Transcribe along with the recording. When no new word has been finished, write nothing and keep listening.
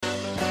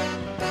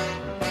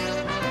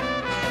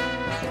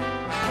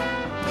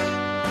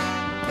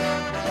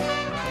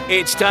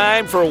It's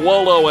time for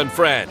Wolo and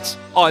Friends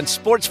on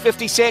Sports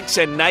 56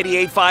 and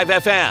 98.5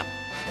 FM.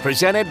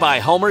 Presented by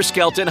Homer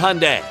Skelton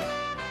Hyundai.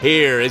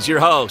 Here is your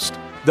host,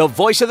 the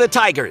voice of the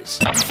Tigers,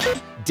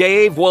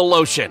 Dave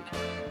Woloshin.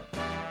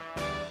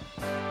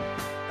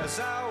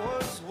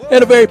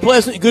 And a very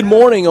pleasant good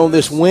morning on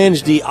this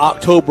Wednesday,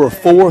 October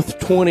 4th,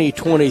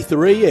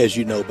 2023. As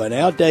you know by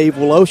now, Dave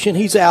Woloshin,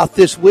 he's out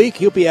this week.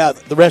 He'll be out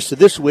the rest of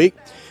this week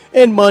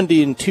and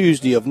Monday and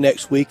Tuesday of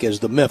next week as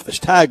the Memphis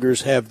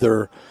Tigers have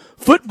their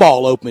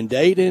football open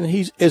date,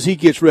 and as he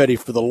gets ready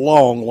for the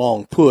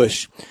long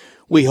push,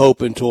 we hope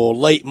until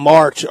late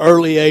March,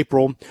 early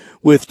April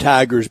with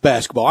Tigers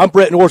basketball. I'm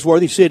Brett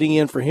Norsworthy sitting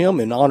in for him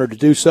and honored to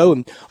do so,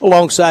 and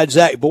alongside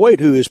Zach Boyd,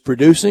 who is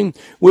producing.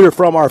 We're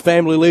from our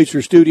Family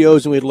Leisure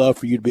Studios, and we'd love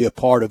for you to be a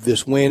part of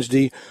this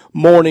Wednesday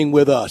morning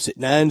with us at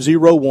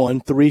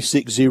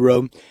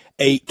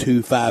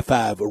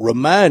 901-360-8255. A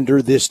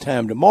reminder, this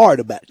time tomorrow at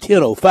about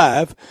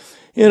 10:05,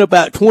 in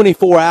about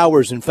 24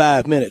 hours and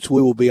 5 minutes,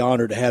 we will be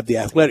honored to have the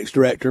athletics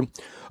director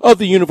of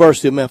the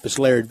University of Memphis,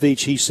 Laird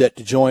Veach. He's set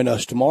to join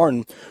us tomorrow,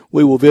 and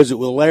we will visit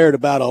with Laird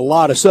about a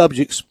lot of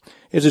subjects,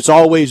 as it's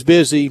always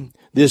busy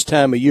this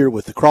time of year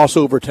with the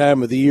crossover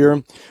time of the year.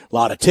 A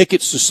lot of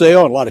tickets to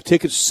sell, and a lot of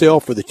tickets to sell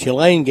for the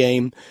Tulane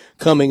game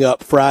coming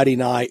up Friday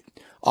night,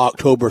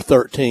 October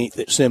 13th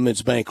at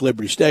Simmons Bank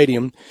Liberty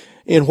Stadium,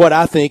 in what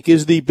I think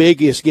is the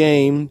biggest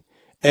game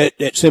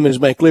at Simmons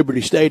Bank Liberty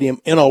Stadium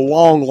in a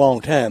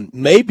long time,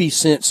 maybe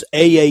since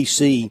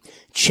AAC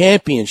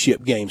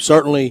championship game.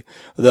 Certainly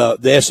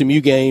the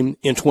SMU game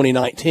in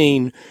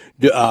 2019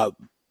 that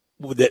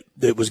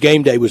was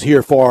game day was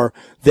here for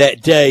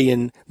that day,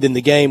 and then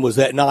the game was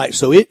that night.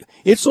 So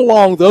it's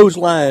along those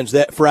lines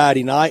that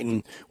Friday night,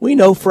 and we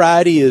know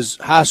Friday is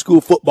high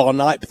school football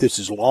night, but this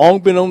has long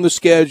been on the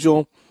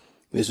schedule.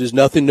 This is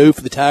nothing new for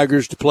the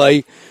Tigers to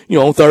play,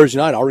 on Thursday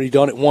night. Already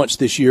done it once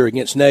this year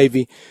against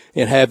Navy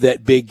and have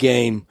that big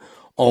game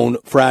on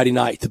Friday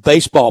night. The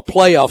baseball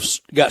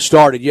playoffs got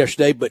started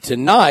yesterday, but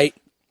tonight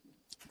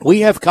we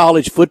have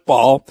college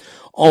football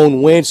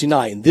on Wednesday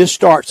night, and this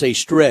starts a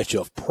stretch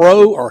of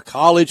pro or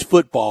college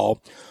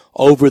football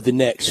over the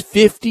next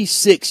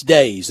 56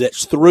 days.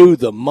 That's through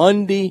the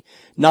Monday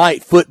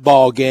night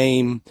football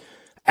game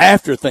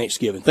after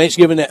Thanksgiving.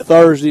 Thanksgiving that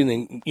Thursday, and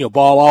then,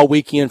 ball all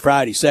weekend,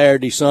 Friday,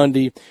 Saturday,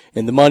 Sunday,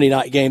 and the Monday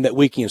night game that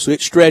weekend. So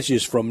it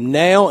stretches from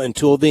now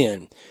until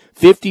then.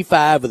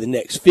 55 of the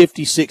next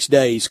 56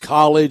 days,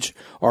 college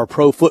or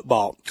pro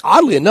football.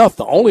 Oddly enough,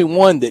 the only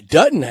one that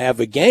doesn't have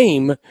a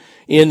game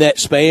in that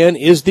span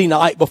is the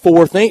night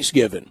before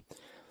Thanksgiving.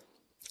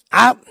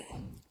 I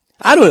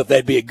don't know if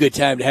that'd be a good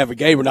time to have a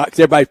game or not,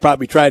 because everybody's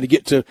probably trying to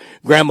get to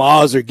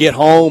grandma's or get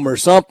home or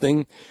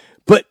something.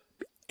 But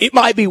it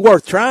might be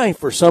worth trying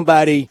for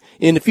somebody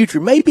in the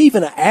future. Maybe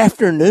even an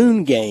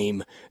afternoon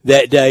game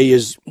that day.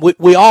 Is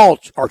we all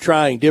are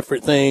trying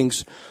different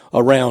things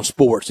around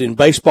sports. In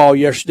baseball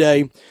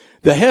yesterday,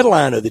 the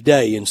headline of the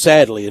day, and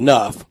sadly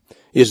enough,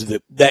 is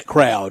that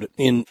crowd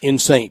in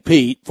St.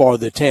 Pete for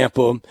the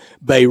Tampa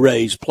Bay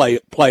Rays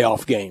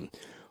playoff game.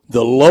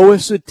 The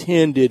lowest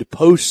attended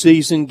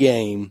postseason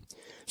game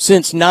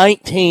since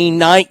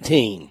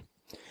 1919.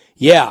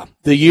 Yeah,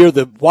 the year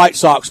the White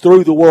Sox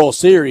threw the World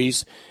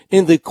Series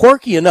in the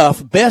quirky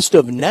enough best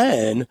of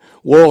 9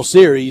 World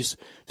Series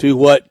to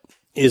what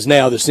is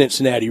now the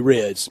Cincinnati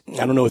Reds.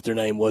 I don't know what their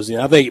name was then.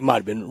 I think it might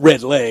have been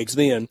Red Legs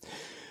then.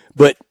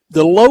 But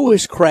the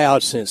lowest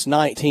crowd since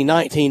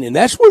 1919, and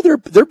that's where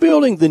they're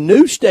building the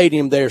new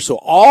stadium there. So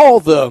all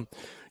the,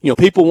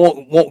 people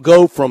won't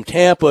go from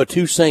Tampa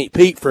to St.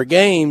 Pete for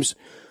games.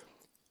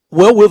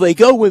 Well, will they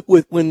go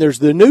with when there's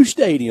the new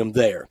stadium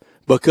there?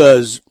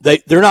 Because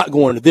they're not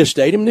going to this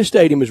stadium. This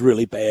stadium is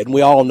really bad, and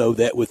we all know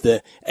that with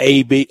the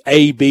A,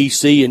 B,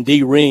 C, and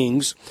D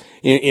rings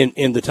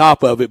in the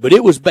top of it. But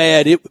it was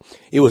bad. It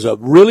was a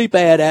really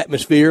bad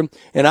atmosphere,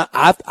 and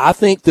I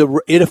think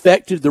it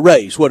affected the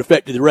Rays. What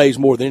affected the Rays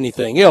more than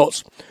anything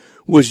else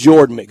was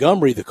Jordan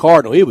Montgomery, the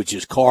Cardinal. It was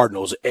just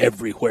Cardinals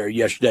everywhere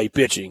yesterday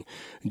pitching.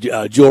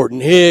 Jordan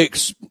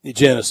Hicks,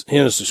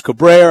 Genesis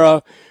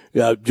Cabrera,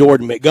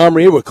 Jordan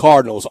Montgomery. It were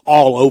Cardinals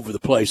all over the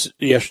place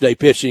yesterday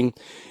pitching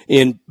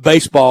in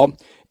baseball.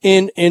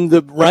 And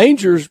the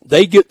Rangers,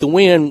 they get the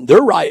win.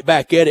 They're right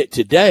back at it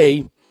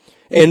today.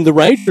 And the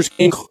Rangers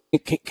can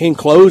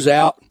close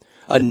out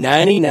a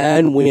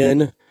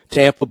 99-win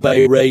Tampa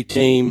Bay Ray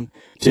team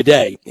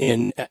today.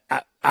 And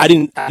I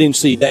didn't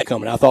see that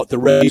coming. I thought the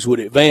Rays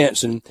would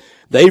advance, and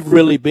they've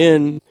really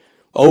been,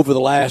 over the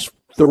last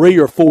 3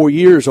 or 4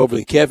 years, over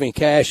the Kevin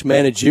Cash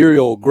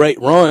managerial great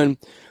run,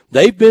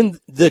 they've been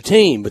the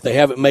team, but they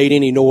haven't made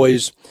any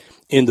noise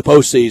in the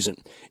postseason.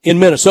 In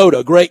Minnesota,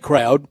 a great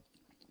crowd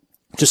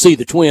to see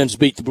the Twins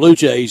beat the Blue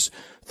Jays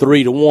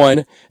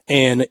 3-1.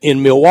 And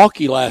in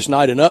Milwaukee last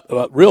night,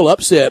 a real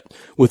upset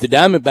with the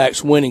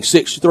Diamondbacks winning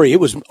 6-3.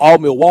 It was all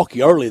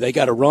Milwaukee early. They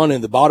got a run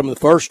in the bottom of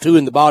the first, 2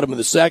 in the bottom of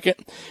the second,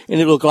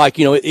 and it looked like,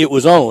 it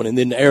was on. And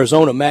then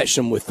Arizona matched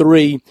them with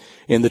 3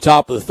 in the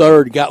top of the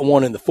third, got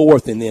 1 in the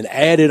fourth, and then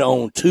added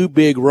on 2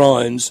 big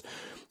runs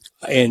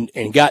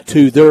and got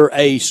to their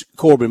ace,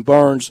 Corbin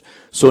Burns.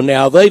 So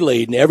now they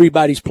lead, and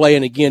everybody's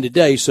playing again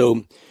today.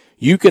 So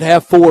you could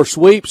have 4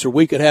 sweeps, or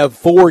we could have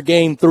 4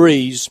 game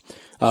threes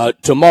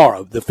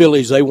tomorrow. The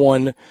Phillies, they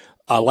won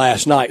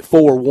last night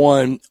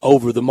 4-1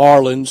 over the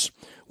Marlins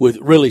with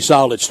really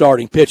solid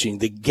starting pitching.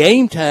 The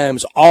game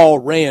times all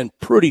ran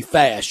pretty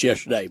fast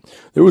yesterday.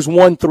 There was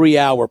 1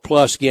 3-hour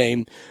plus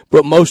game,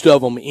 but most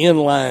of them in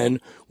line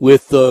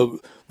with the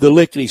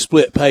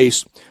lickety-split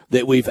pace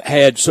that we've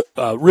had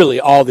really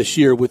all this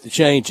year with the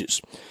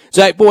changes.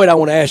 Zach Boyd, I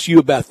want to ask you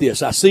about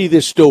this. I see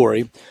this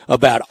story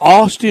about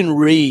Austin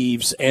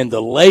Reeves and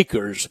the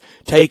Lakers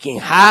taking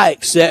high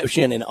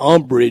exception and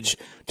umbrage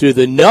to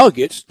the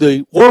Nuggets,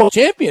 the world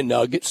champion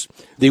Nuggets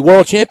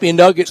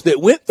that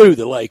went through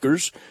the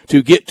Lakers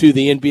to get to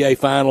the NBA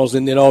Finals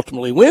and then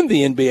ultimately win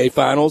the NBA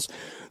Finals.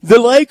 The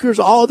Lakers,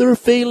 all their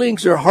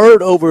feelings are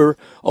hurt over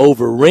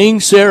ring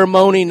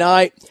ceremony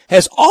night.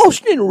 Has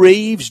Austin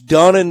Reeves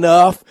done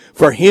enough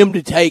for him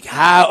to take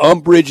high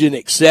umbrage and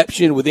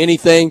exception with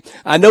anything?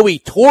 I know he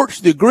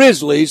torched the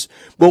Grizzlies,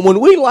 but when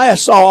we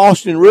last saw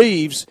Austin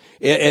Reeves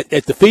at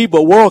the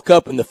FIBA World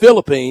Cup in the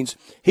Philippines,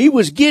 he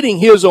was getting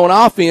his on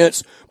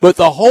offense, but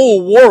the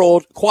whole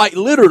world, quite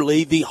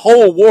literally the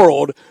whole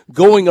world,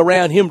 going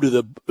around him to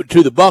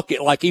the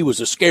bucket like he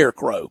was a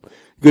scarecrow.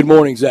 Good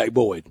morning, Zach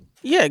Boyd.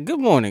 Yeah, good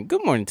morning.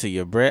 Good morning to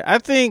you, Brett. I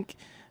think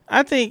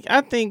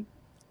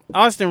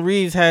Austin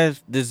Reeves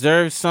has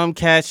deserved some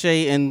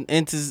cachet in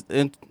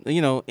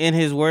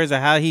his words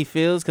of how he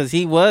feels, because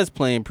he was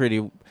playing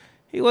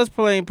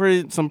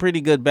some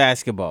pretty good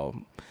basketball.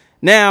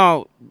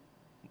 Now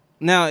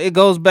it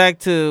goes back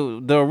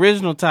to the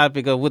original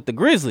topic of with the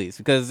Grizzlies,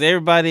 because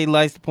everybody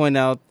likes to point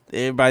out,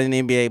 everybody in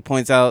the NBA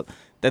points out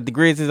that the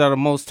Grizzlies are the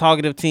most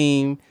talkative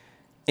team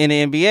in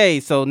the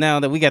NBA. So now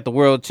that we got the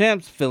world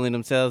champs feeling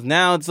themselves,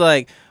 now it's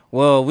like,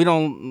 well, we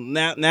don't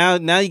now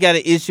you got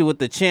an issue with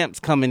the champs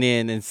coming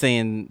in and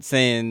saying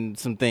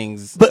some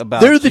things, but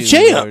about they're the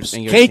champs.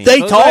 And your can't team. they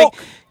so talk?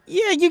 Like,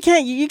 yeah,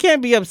 you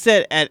can't be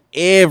upset at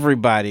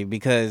everybody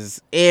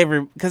because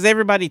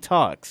everybody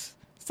talks.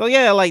 So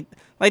yeah, like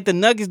the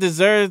Nuggets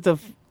deserve to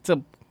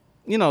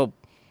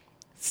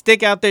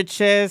stick out their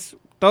chest,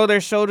 throw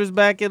their shoulders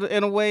back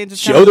in a way, and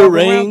just show their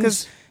rings,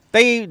 because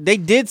they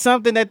did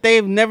something that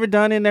they've never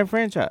done in their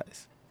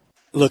franchise.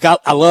 Look,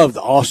 I love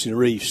the Austin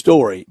Reeves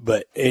story,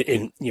 but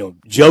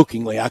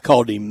jokingly, I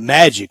called him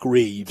Magic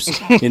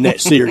Reeves in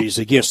that series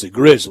against the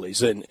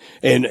Grizzlies, and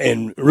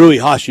Rui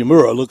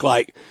Hachimura looked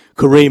like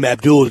Kareem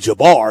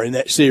Abdul-Jabbar in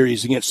that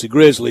series against the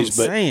Grizzlies.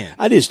 But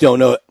I just don't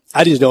know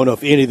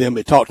if any of them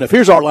had talked enough.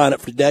 Here's our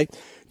lineup for today.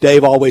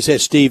 Dave always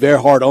has Steve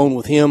Ehrhart on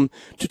with him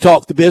to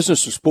talk the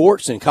business of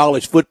sports and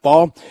college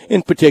football,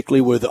 and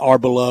particularly with our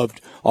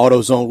beloved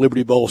AutoZone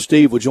Liberty Bowl.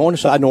 Steve will join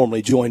us. I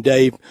normally join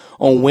Dave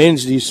on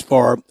Wednesdays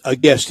for a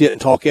guest hit and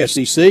talk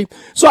SEC.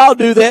 So I'll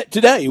do that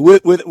today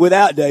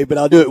without Dave, but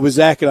I'll do it with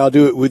Zach and I'll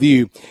do it with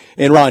you.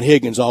 And Ron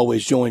Higgins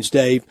always joins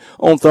Dave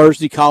on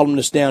Thursday,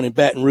 columnist down in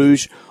Baton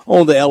Rouge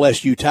on the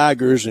LSU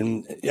Tigers.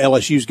 And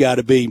LSU's got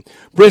to be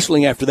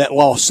bristling after that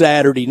loss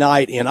Saturday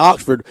night in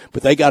Oxford,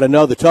 but they got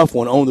another tough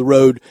one on the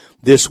road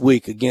this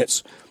week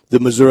against the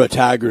Missouri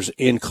Tigers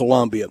in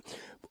Columbia.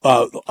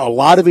 A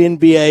lot of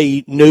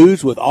NBA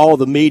news with all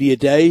the media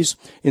days.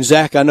 And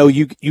Zach, I know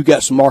you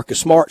got some Marcus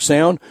Smart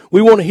sound.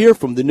 We want to hear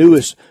from the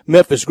newest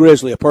Memphis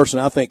Grizzly, a person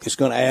I think is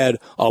going to add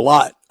a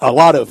lot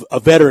of a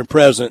veteran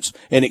presence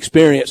and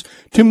experience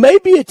to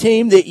maybe a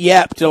team that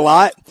yapped a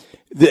lot.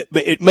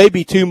 It may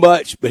be too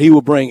much, but he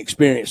will bring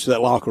experience to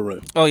that locker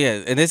room. Oh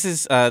yeah, and this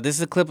is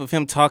a clip of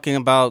him talking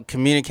about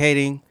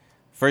communicating.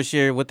 First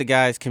year with the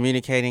guys,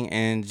 communicating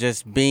and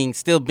just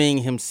still being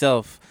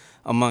himself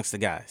amongst the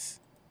guys.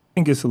 I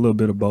think it's a little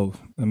bit of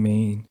both. I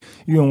mean,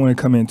 you don't want to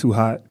come in too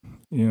hot.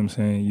 You know what I'm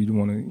saying? You don't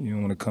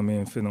want to come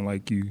in feeling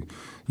like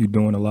you're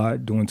doing a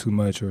lot, doing too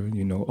much, or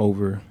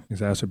over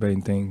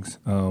exacerbating things.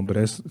 But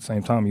at the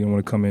same time, you don't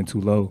want to come in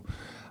too low.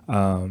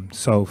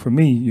 So for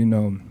me,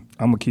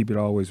 I'm gonna keep it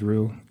always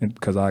real,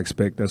 because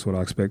that's what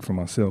I expect from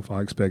myself.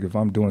 I expect if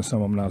I'm doing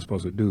something I'm not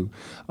supposed to do,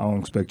 I don't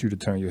expect you to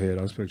turn your head.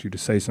 I expect you to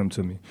say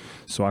something to me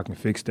so I can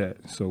fix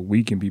that, so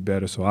we can be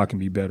better, so I can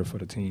be better for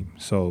the team.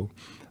 So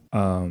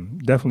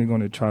definitely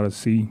going to try to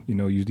see,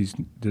 use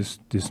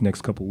this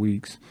next couple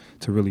weeks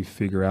to really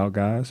figure out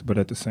guys. But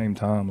at the same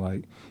time,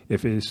 like,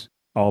 if it's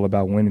all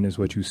about winning is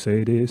what you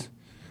say it is,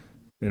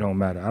 it don't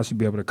matter. I should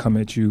be able to come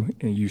at you,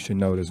 and you should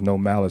know there's no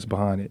malice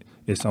behind it.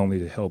 It's only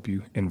to help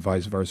you, and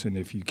vice versa. And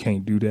if you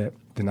can't do that,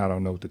 then I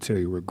don't know what to tell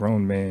you. We're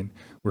grown men.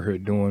 We're here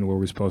doing what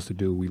we're supposed to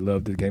do. We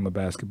love the game of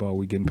basketball.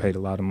 We're getting paid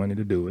a lot of money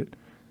to do it.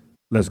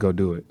 Let's go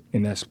do it.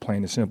 And that's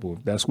plain and simple.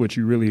 If that's what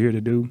you're really here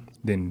to do,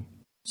 then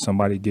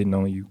somebody getting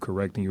on you,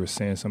 correcting you, or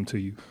saying something to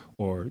you,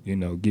 or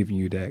giving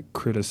you that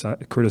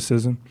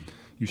criticism,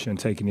 you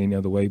shouldn't take it any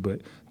other way. But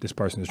this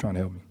person is trying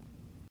to help me.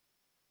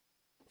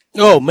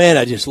 Oh, man,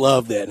 I just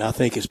love that, and I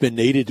think it's been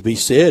needed to be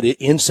said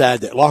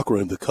inside that locker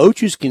room. The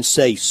coaches can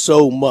say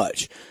so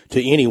much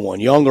to anyone,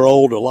 young or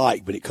old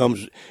alike, but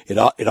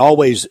it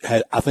always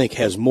I think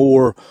has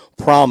more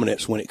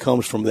prominence when it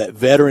comes from that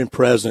veteran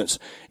presence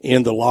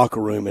in the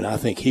locker room, and I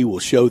think he will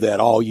show that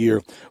all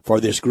year for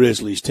this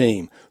Grizzlies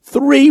team.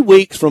 3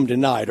 weeks from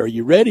tonight, are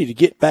you ready to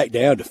get back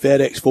down to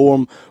FedEx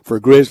Forum for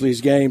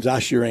Grizzlies games? I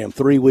sure am.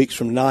 3 weeks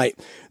from tonight,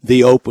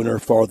 the opener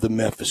for the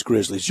Memphis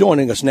Grizzlies.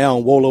 Joining us now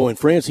on Wolo and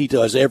Friends, he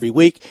does every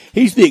week.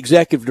 He's the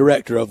executive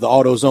director of the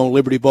AutoZone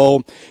Liberty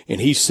Bowl,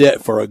 and he's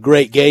set for a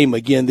great game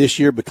again this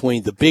year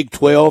between the Big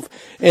 12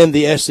 and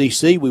the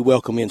SEC. We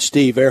welcome in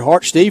Steve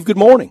Ehrhart. Steve, good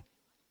morning.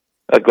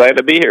 Glad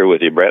to be here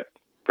with you, Brett.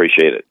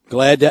 Appreciate it.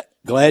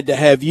 Glad to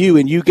have you,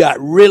 and you got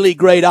really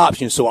great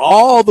options. So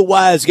all the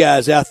wise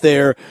guys out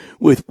there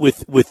with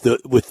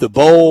the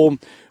bowl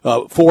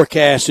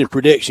forecasts and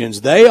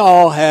predictions, they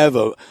all have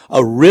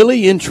a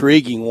really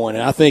intriguing one,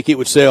 and I think it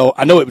would sell.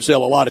 I know it would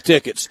sell a lot of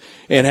tickets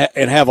and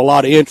have a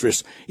lot of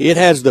interest. It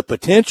has the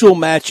potential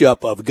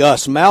matchup of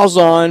Gus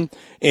Malzahn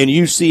and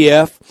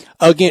UCF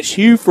against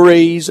Hugh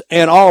Freeze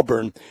and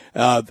Auburn.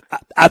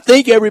 I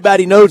think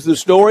everybody knows the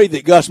story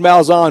that Gus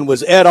Malzahn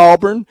was at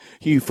Auburn.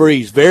 Hugh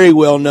Freeze, very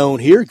well known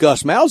here.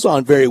 Gus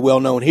Malzahn, very well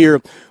known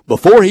here.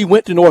 Before he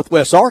went to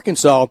Northwest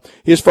Arkansas,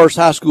 his first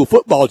high school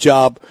football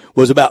job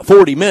was about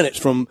 40 minutes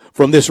from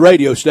this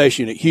radio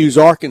station at Hughes,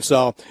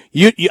 Arkansas.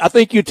 I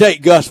think you'd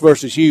take Gus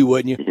versus Hugh,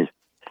 wouldn't you?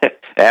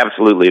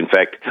 Absolutely. In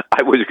fact,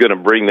 I was going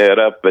to bring that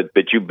up,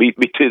 but you beat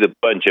me to the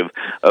punch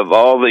of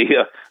all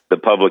the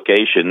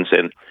publications,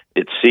 and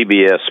it's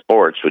CBS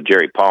Sports with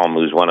Jerry Palm,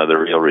 who's one of the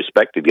real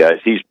respected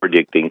guys. He's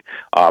predicting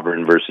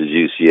Auburn versus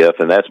UCF,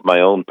 and that's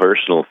my own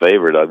personal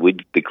favorite. We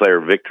declare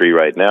victory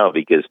right now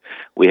because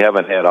we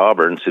haven't had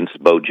Auburn since the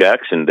Bo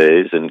Jackson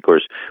days, and of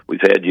course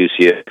we've had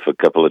UCF a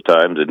couple of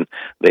times, and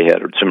they had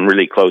some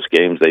really close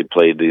games. They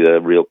played the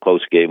real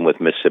close game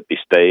with Mississippi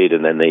State,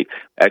 and then they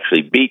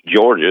actually beat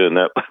Georgia, and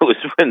that was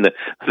when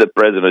the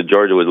president of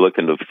Georgia was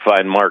looking to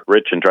find Mark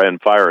Rich and try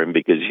and fire him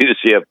because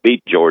UCF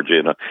beat Georgia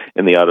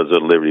in the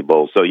AutoZone Liberty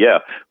Bowl. So yeah,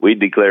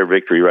 we'd declare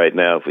victory right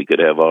now if we could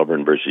have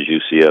Auburn versus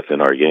UCF in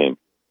our game.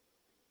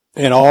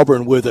 And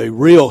Auburn with a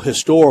real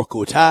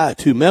historical tie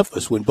to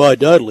Memphis when Bud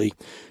Dudley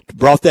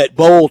brought that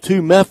bowl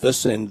to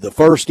Memphis, and the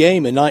first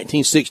game in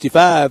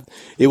 1965,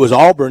 it was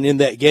Auburn in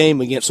that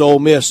game against Ole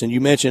Miss, and you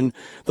mentioned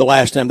the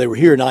last time they were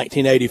here in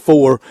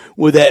 1984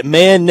 with that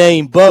man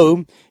named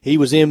Bo. He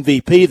was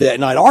MVP that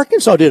night.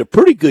 Arkansas did a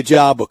pretty good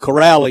job of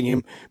corralling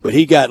him, but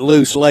he got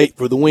loose late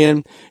for the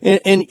win.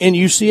 And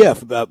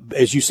UCF,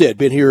 as you said,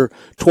 been here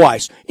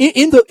twice.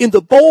 In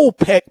the bowl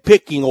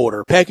pecking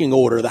order,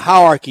 the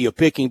hierarchy of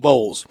picking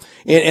bowls.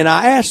 And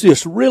I asked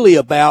this really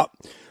about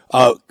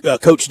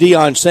Coach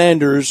Deion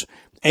Sanders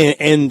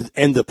and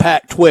the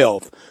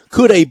Pac-12.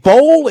 Could a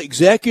bowl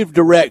executive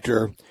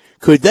director,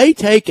 could they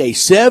take a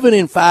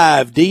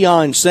 7-5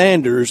 Deion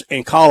Sanders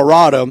and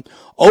Colorado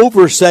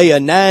over, say, a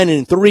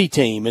 9-3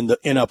 team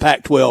in a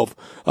Pac-12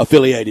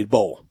 affiliated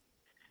bowl?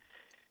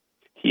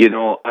 You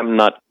know, I'm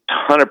not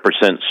 100%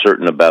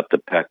 certain about the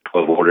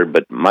Pac-12 order,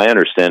 but my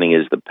understanding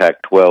is the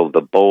Pac-12,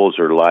 the bowls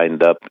are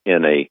lined up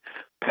in a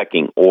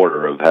pecking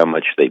order of how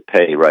much they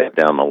pay right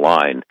down the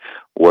line.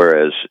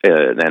 Whereas,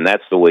 and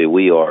that's the way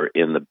we are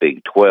in the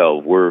Big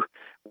 12. We're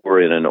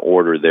in an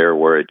order there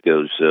where it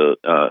goes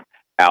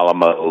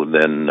Alamo,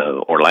 then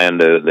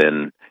Orlando,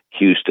 then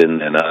Houston,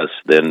 then us,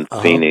 then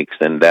Phoenix,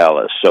 then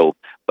Dallas. So,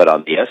 but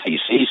on the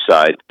SEC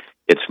side,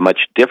 it's much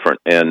different.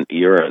 And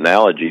your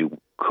analogy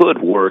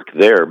could work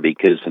there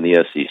because in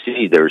the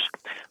SEC, there's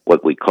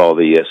what we call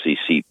the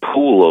SEC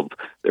pool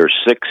there's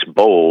 6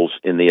 bowls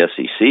in the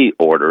SEC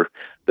order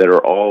that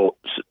are all,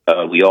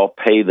 we all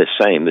pay the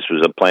same. This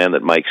was a plan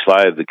that Mike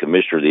Slive, the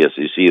commissioner of the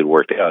SEC, had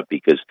worked out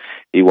because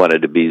he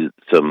wanted to be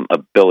some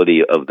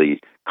ability of the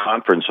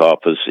conference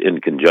office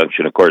in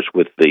conjunction, of course,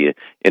 with the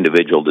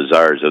individual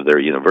desires of their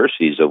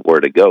universities of where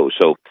to go.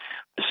 So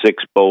the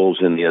 6 bowls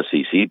in the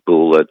SEC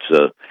pool,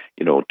 that's,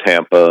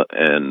 Tampa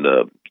and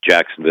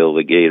Jacksonville,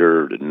 the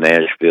Gator,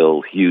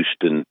 Nashville,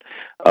 Houston,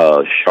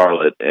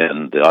 Charlotte,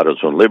 and the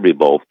AutoZone Liberty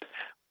Bowl,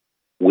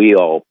 we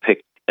all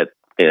picked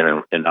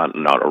and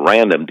not a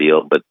random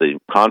deal, but the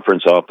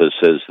conference office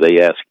says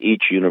they ask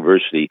each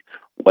university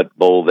what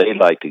bowl they'd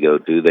like to go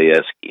to. They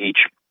ask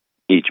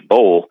each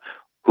bowl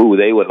who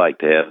they would like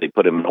to have. They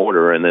put them in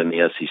order, and then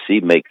the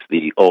SEC makes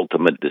the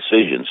ultimate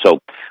decision. So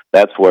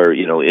that's where,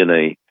 in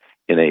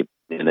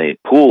a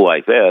pool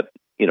like that,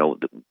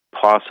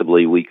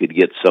 possibly we could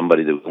get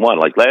somebody that we want.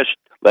 Like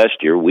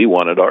last year, we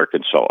wanted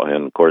Arkansas,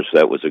 and of course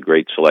that was a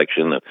great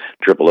selection, a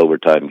triple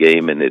overtime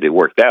game, and it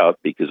worked out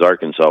because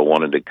Arkansas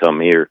wanted to come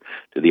here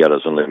to the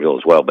AutoZone Liberty Bowl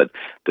as well. But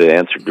to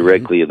answer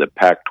directly, the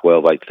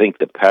Pac-12, I think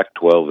the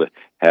Pac-12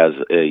 has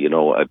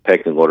a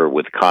pecking order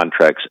with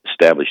contracts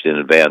established in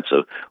advance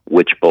of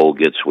which bowl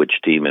gets which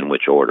team in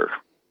which order.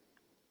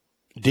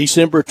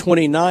 December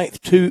 29th,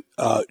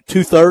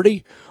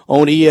 2:30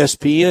 on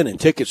ESPN, and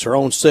tickets are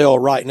on sale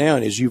right now.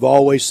 And as you've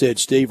always said,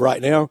 Steve, right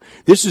now,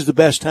 this is the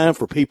best time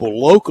for people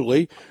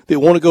locally that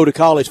want to go to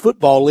college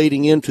football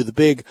leading into the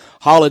big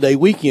holiday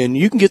weekend.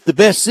 You can get the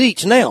best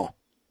seats now.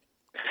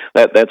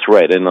 That's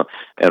right, and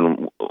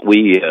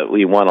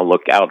we want to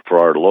look out for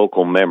our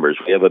local members.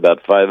 We have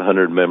about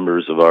 500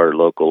 members of our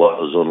local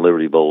AutoZone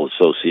Liberty Bowl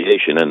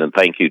Association, and then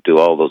thank you to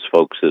all those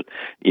folks that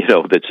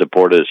that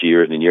support us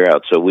year in and year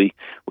out. So we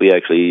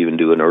actually even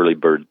do an early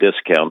bird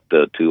discount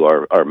to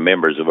our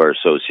members of our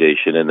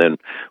association, and then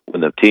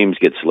when the teams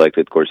get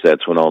selected, of course,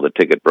 that's when all the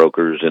ticket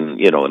brokers and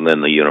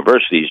then the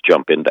universities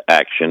jump into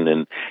action,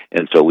 and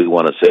so we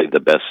want to save the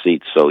best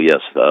seats. So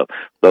yes,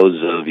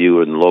 those of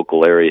you in the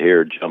local area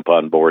here, jump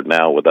on board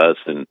now with us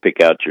and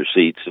pick out your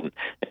seats.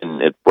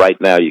 And right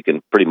now, you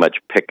can pretty much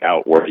pick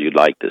out where you'd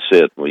like to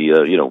sit. We,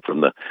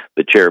 from the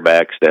chair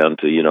backs down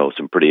to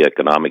some pretty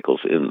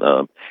economicals in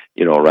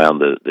around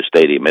the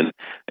stadium. And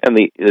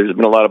there's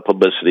been a lot of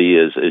publicity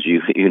as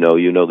you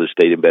know the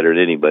stadium better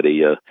than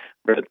anybody,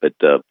 Brett. But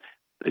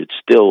it's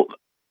still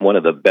one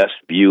of the best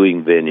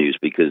viewing venues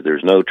because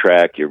there's no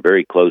track. You're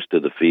very close to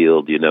the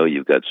field.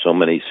 You've got so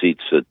many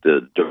seats in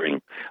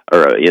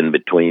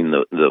between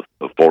the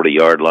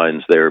 40-yard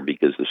lines there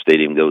because the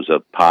stadium goes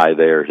up high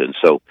there. And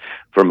so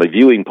from a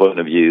viewing point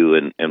of view,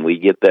 and we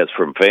get that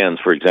from fans,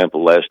 for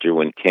example, last year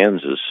when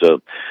Kansas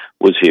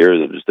was here,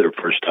 it was their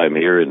first time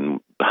here in,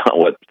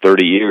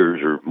 30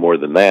 years or more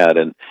than that.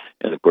 And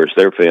of course,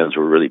 their fans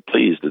were really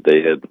pleased that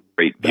they had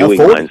great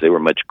viewing lines. They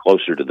were much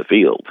closer to the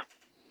field.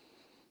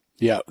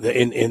 Yeah,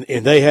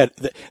 and they had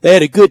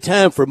a good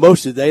time for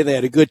most of the day. They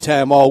had a good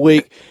time all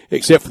week,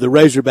 except for the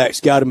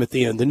Razorbacks got them at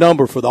the end. The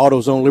number for the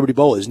AutoZone Liberty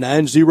Bowl is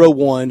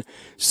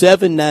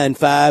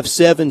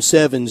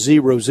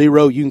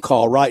 901-795-7700. You can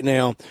call right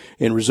now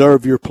and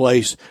reserve your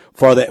place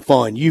for that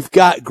fun. You've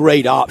got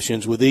great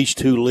options with these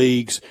two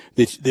leagues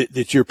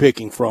that you're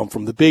picking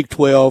from the Big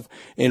 12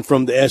 and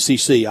from the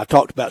SEC. I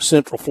talked about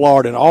Central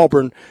Florida and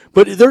Auburn,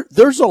 but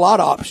there's a lot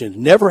of options.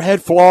 Never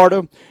had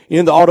Florida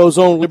in the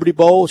AutoZone Liberty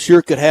Bowl.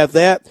 Sure could have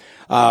that.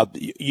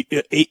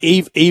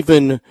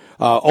 Even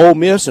Ole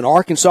Miss and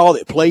Arkansas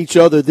that play each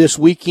other this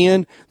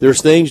weekend,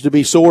 there's things to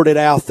be sorted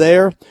out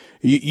there.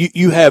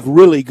 You have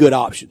really good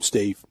options,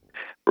 Steve.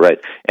 Right.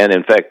 And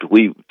in fact,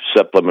 we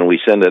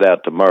send it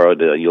out tomorrow.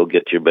 You'll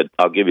get but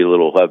I'll give you a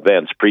little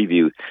advanced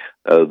preview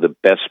of the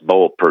best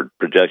bowl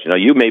projection. Now,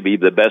 you may be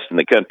the best in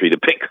the country to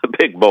pick the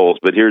big bowls,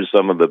 but here's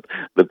some of the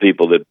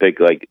people that pick,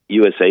 like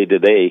USA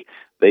Today.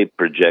 They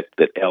project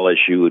that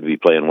LSU would be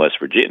playing West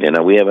Virginia.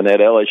 Now, we haven't had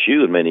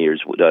LSU in many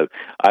years.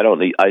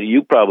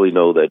 You probably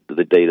know that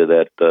the data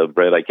that,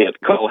 Brett, I can't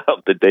call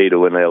out the data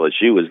when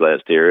LSU was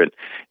last year,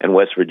 and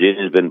West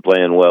Virginia's been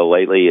playing well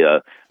lately.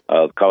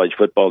 College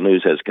Football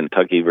News has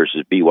Kentucky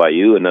versus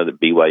BYU,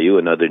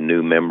 another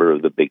new member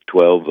of the Big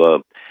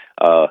 12.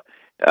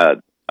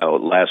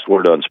 Last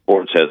Word on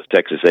Sports has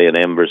Texas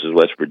A&M versus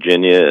West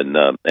Virginia, and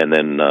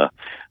then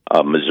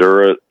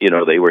Missouri.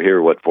 They were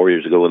here 4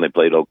 years ago when they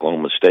played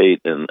Oklahoma State,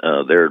 and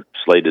they're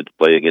slated to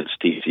play against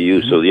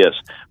TCU. Mm-hmm. So yes,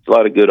 a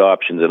lot of good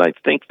options, and I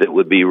think that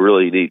would be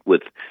really neat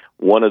with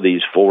one of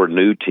these four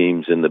new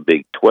teams in the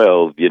Big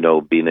 12,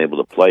 being able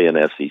to play an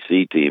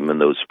SEC team, and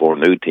those four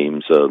new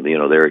teams,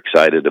 they're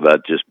excited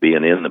about just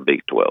being in the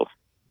Big 12.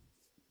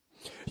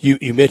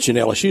 You mentioned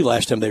LSU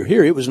last time they were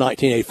here. It was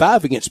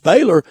 1985 against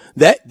Baylor.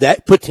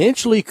 That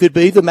potentially could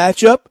be the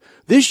matchup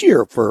this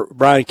year for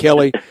Brian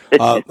Kelly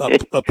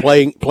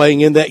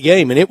playing in that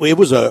game. And it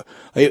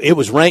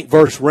was ranked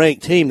versus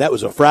ranked team. That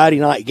was a Friday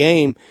night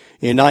game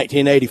in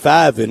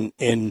 1985,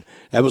 and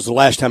that was the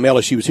last time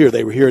LSU was here.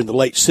 They were here in the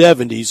late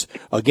 70s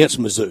against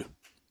Mizzou.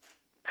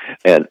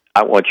 And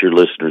I want your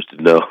listeners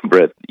to know,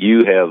 Brett,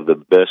 you have the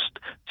best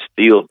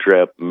steel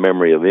trap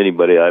memory of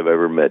anybody I've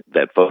ever met.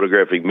 That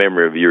photographic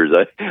memory of yours,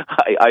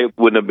 I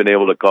wouldn't have been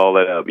able to call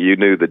that out. You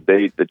knew the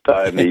date, the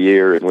time, the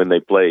year, and when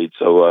they played.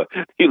 So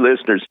you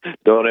listeners,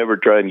 don't ever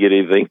try and get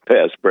anything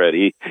past Brett.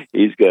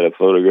 He's got a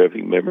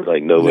photographic memory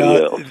like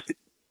nobody else.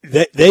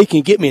 They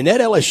can get me. And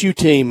that LSU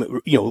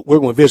team, we're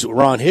going to visit with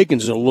Ron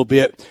Higgins in a little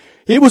bit.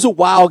 It was a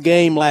wild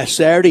game last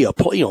Saturday. A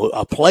play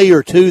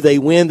or two, they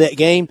win that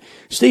game.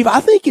 Steve, I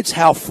think it's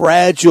how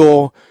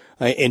fragile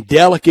and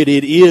delicate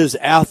it is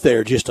out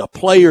there. Just a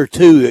play or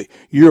two,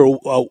 you're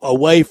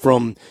away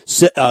from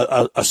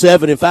a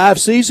 7-5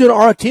 season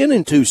or a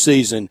 10-2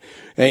 season.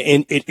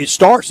 And it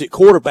starts at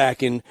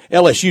quarterback, and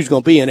LSU's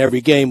going to be in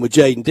every game with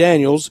Jaden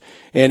Daniels,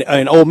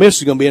 and Ole Miss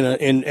is going to be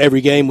in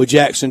every game with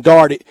Jackson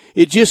Dart.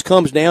 It just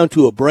comes down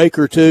to a break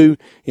or two,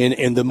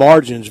 and the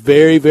margin's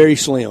very, very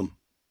slim.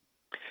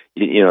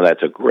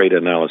 That's a great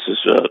analysis,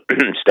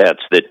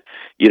 stats that,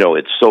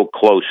 it's so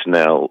close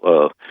now,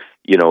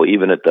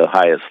 even at the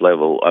highest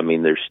level. I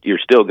mean, you're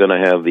still going to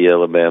have the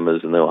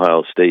Alabamas and the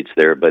Ohio States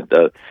there, but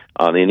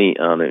I hate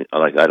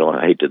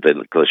to say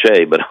the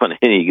cliche, but on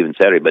any given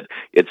Saturday, but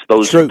it's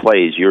those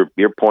plays. Your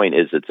point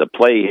is it's a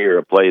play here,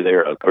 a play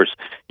there. Of course,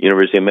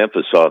 University of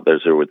Memphis saw it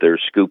there with their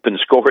scoop and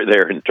score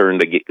there and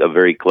turned a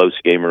very close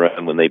game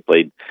around when they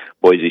played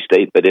Boise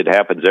State, but it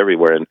happens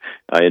everywhere. And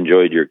I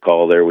enjoyed your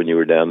call there when you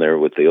were down there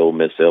with the Ole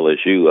Miss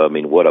LSU. I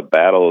mean, what a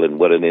battle and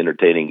what an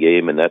entertaining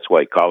game, and that's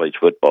why college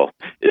football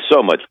is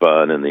so much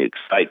fun, and the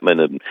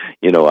excitement and,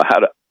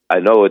 I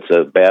know it's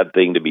a bad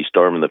thing to be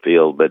storming the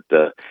field, but,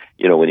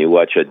 when you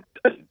watch a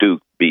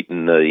Duke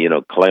beating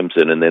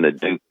Clemson, and then a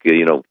Duke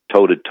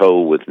toe to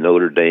toe with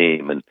Notre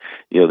Dame, and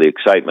the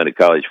excitement of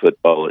college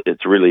football.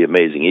 It's really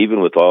amazing,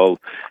 even with all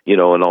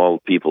and all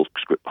people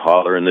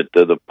hollering that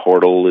the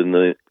portal and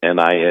the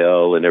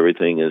NIL and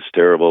everything is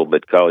terrible,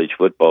 but college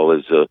football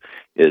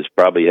is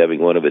probably having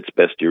one of its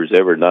best years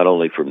ever, not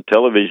only from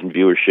television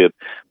viewership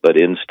but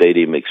in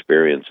stadium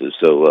experiences.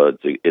 So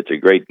it's a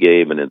great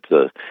game, and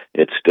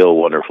it's still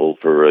wonderful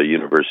for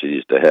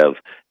universities to have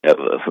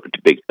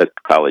a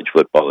college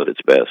football at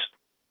its best.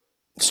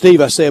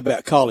 Steve, I say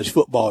about college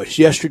football, it's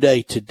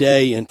yesterday,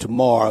 today, and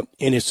tomorrow,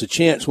 and it's a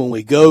chance when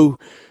we go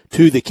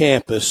to the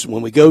campus,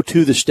 when we go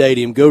to the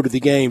stadium, go to the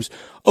games.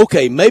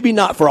 Okay, maybe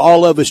not for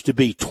all of us to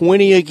be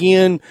 20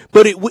 again,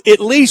 but at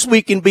least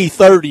we can be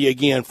 30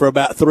 again for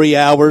about 3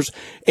 hours.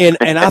 And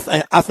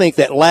I think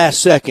that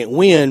last second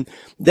win,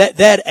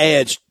 that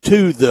adds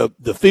to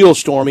the field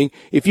storming.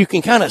 If you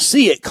can kind of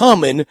see it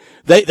coming,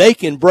 they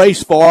can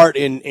brace for it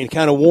and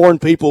kind of warn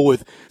people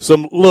with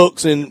some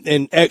looks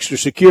and extra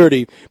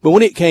security. But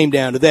when it came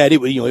down to that,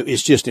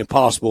 it's just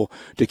impossible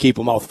to keep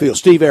them off the field.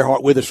 Steve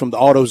Ehrhart with us from the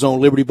AutoZone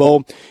Liberty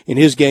Bowl in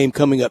his game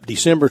coming up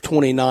December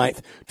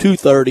 29th,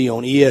 2:30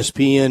 on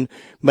ESPN.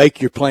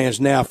 Make your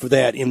plans now for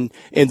that. And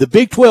the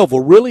Big 12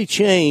 will really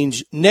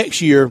change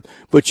next year,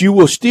 but you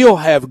will still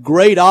have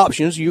great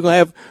options. You're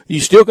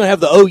still going to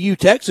have the OU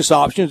Texas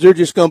options. They're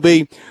just going to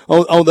be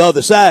on the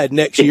other side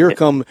next year,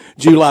 come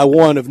July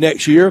 1 of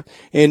next year.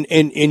 And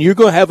you're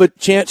going to have a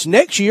chance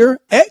next year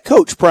at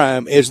Coach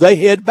Prime as they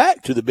head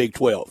back to the Big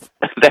 12.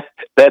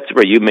 That's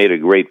where you made a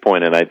great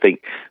point, and I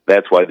think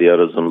that's why the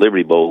AutoZone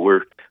Liberty Bowl,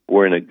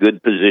 we're in a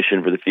good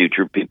position for the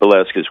future. People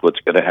ask us what's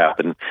going to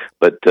happen,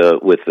 but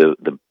with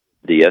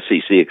the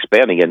SEC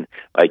expanding, and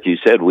like you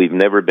said, we've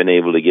never been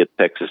able to get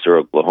Texas or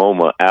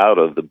Oklahoma out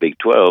of the Big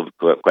 12.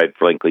 Quite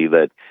frankly,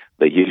 that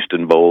the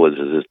Houston Bowl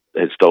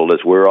has told us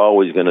we're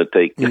always going to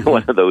take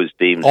one of those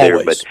teams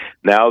there. But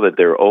now that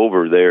they're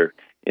over there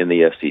in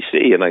the SEC,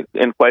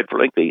 and quite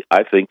frankly,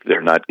 I think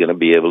they're not going to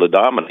be able to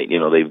dominate.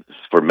 They've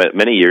for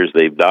many years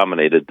they've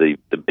dominated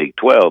the Big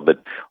 12,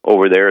 but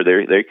over there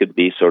they could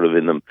be sort of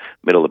in the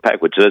middle of the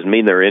pack, which doesn't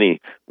mean they're any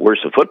worse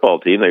a football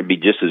team. They'd be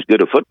just as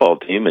good a football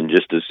team and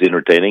just as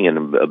entertaining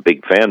and a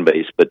big fan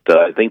base. But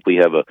I think we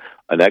have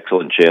an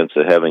excellent chance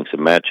of having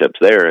some matchups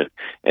there.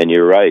 And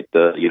you're right,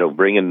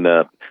 bringing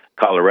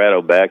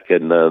Colorado back,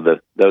 and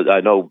I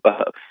know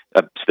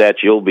a stat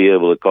you'll be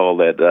able to call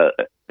that.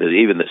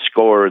 Even the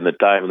score and the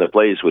time and the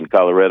place when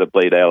Colorado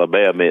played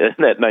Alabama in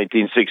that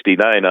 1969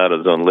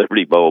 AutoZone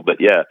Liberty Bowl. But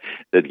yeah,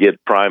 to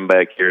get Prime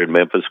back here in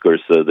Memphis, of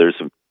course, there's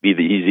he's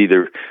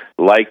either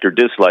liked or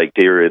disliked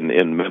here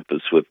in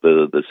Memphis with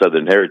the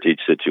Southern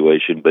Heritage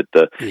situation. But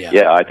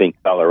yeah, I think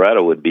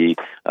Colorado would be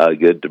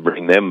good to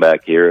bring them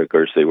back here. Of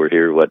course, they were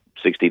here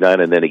 69,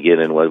 and then again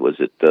in what was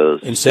it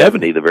in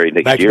 70 the very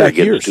next year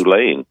against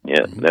Tulane.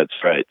 Yeah, that's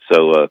right.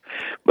 So,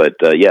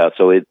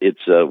 so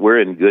it's we're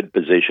in good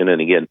position,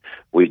 and again,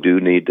 we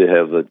do need to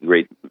have a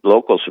great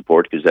local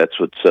support because that's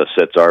what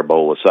sets our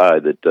bowl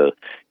aside. That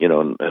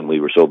and we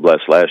were so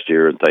blessed last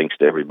year, and thanks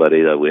to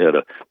everybody that we had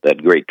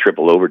that great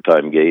triple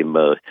overtime game.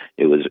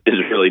 It was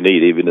really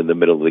neat. Even in the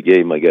middle of the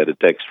game, I got a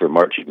text from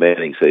Archie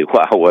Manning say,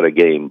 "Wow, what a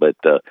game!" But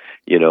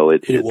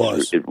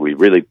it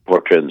really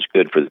portends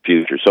good for the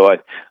future. So I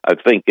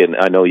think, and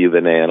I know you've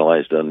been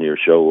analyzed on your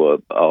show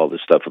all the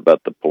stuff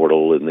about the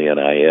portal and the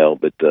NIL,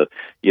 but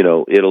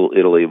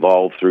it'll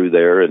evolve through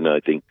there, and I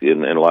think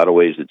in a lot of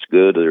ways it's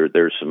good.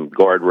 There's some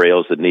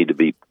guardrails that need to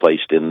be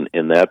placed in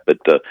that, but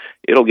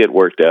it'll get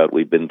worked out.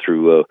 We've been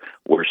through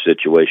worse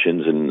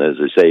situations, and as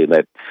I say, in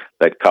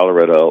that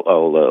Colorado,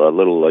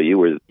 you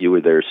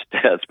were there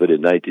stats, but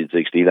in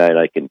 1969,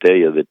 I can tell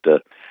you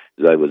that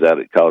I was out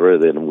at Colorado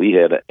then, and we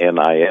had an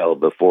NIL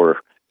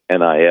before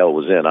NIL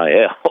was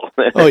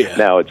NIL. Oh, yeah.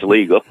 Now it's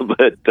legal,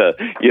 but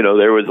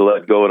there was a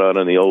lot going on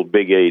in the old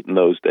Big 8 in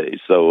those days.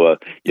 So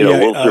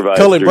we'll survive.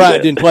 Cullen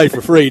Bryant didn't play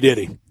for free, did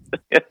he?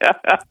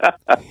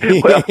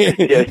 Well,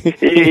 yeah,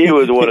 he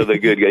was one of the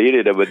good guys. He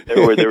didn't, but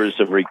there was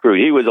some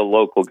recruit. He was a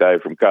local guy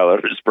from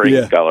Colorado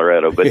Springs,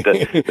 Colorado. But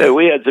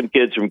we had some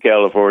kids from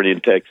California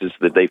and Texas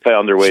that they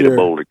found their way to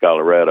Boulder,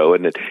 Colorado,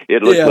 and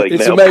it looks like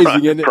it's now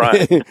amazing,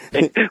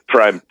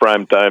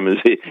 prime time is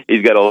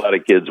he's got a lot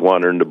of kids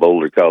wandering to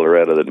Boulder,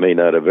 Colorado that may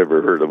not have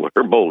ever heard of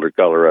where Boulder,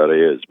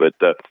 Colorado is. But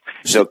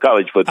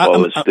college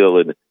football is still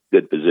in a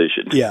good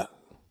position. Yeah.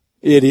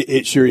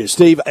 It sure is,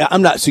 Steve.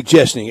 I'm not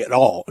suggesting at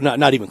all,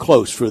 not even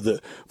close for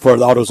the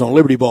AutoZone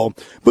Liberty Bowl.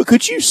 But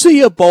could you see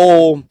a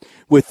bowl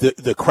with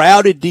the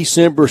crowded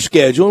December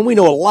schedule? And we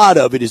know a lot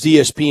of it is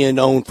ESPN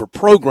owned for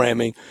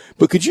programming.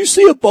 But could you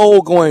see a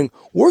bowl going?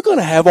 We're going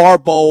to have our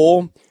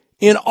bowl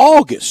in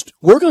August.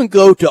 We're going to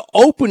go to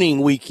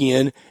opening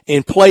weekend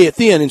and play it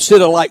then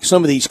instead of like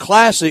some of these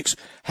classics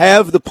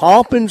have the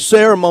pomp and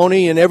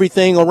ceremony and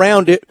everything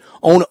around it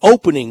on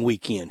opening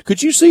weekend.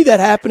 Could you see that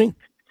happening?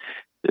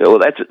 Well,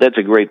 that's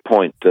a great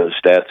point,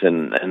 Stats,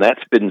 and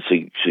that's been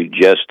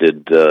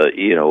suggested,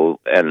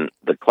 and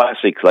the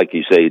classics, like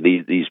you say,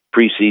 these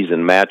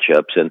preseason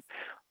matchups and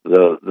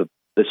the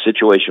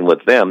situation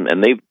with them,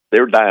 and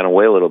they're dying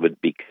away a little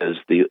bit because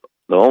the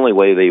only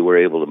way they were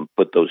able to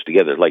put those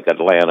together, like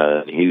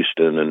Atlanta and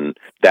Houston and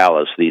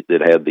Dallas,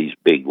 that had these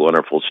big,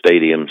 wonderful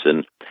stadiums,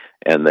 and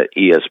the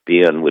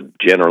ESPN would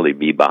generally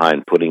be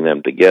behind putting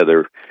them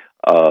together,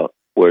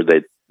 where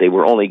they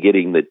were only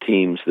getting the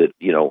teams that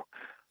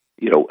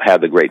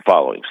had the great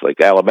followings. Like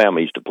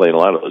Alabama used to play in a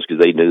lot of those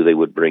because they knew they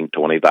would bring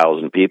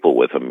 20,000 people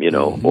with them,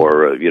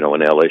 or in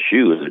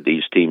LSU,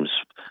 these teams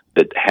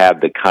that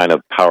had the kind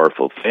of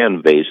powerful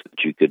fan base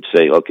that you could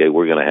say, okay,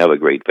 we're going to have a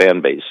great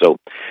fan base. So,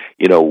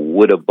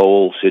 would a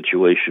bowl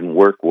situation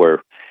work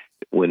where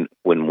when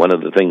one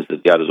of the things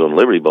that the AutoZone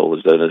Liberty Bowl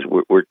has done is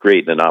we're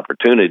creating an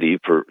opportunity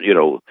for,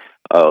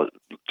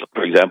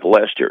 for example,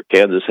 last year,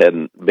 Kansas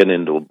hadn't been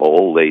into a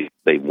bowl.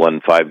 They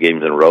won 5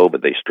 games in a row,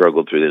 but they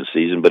struggled through this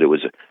season. But it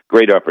was a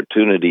great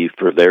opportunity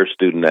for their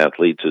student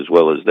athletes as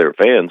well as their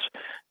fans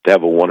to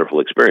have a wonderful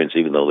experience,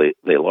 even though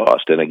they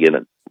lost. And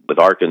again, with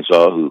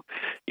Arkansas, who,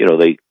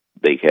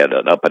 they had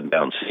an up and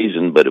down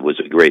season, but it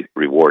was a great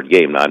reward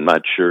game. Now, I'm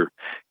not sure,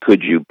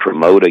 could you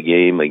promote a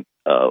game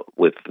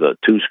with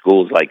 2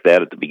 schools like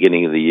that at the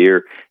beginning of the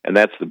year? And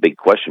that's the big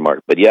question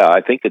mark. But yeah,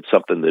 I think it's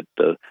something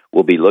that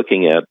we'll be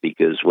looking at,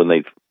 because when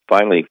they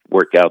finally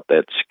work out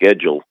that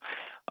schedule,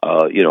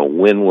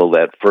 when will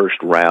that first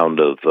round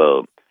of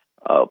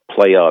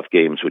playoff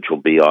games, which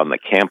will be on the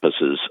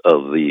campuses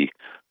of the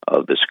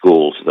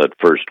schools, that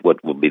first,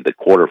 what will be the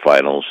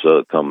quarterfinals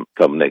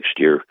come next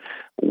year,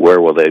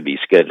 where will they be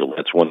scheduled?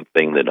 That's one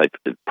thing that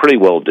I pretty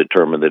well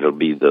determined that it'll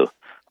be the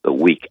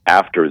week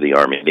after the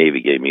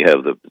Army-Navy game. You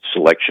have the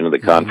selection of the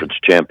conference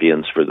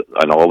champions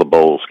and all the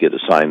bowls get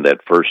assigned that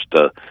first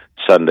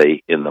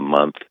Sunday in the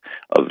month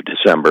of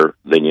December.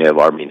 Then you have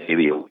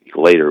Army-Navy a week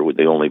later with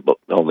the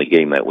only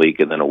game that week,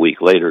 and then a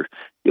week later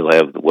you'll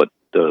have what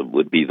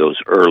would be those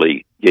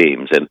early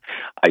games. And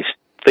I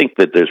think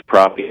that there's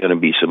probably going to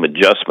be some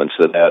adjustments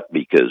to that,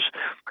 because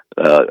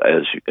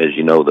as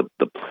you know,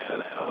 the plan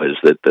now is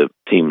that the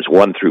teams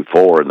 1 through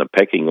 4 in the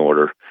pecking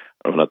order,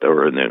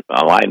 or in the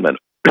alignment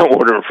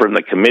order from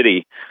the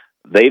committee,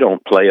 they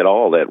don't play at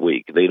all that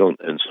week. They don't,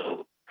 and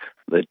so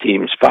the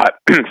teams 5,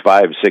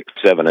 6,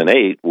 7, and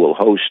 8 will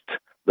host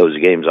those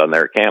games on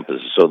their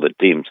campuses. So the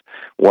teams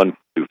 1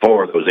 through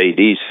 4, those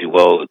ADs say,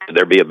 well, could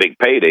there be a big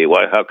payday?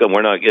 Why? How come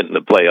we're not getting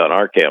to play on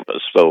our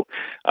campus? So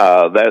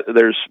that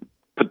there's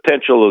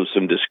potential of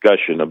some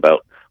discussion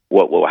about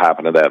what will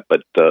happen to that.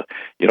 But the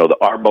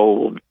our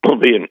bowl will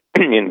be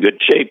in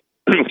good shape.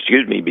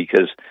 Excuse me,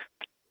 because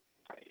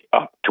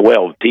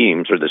 12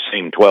 teams are the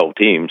same 12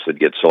 teams that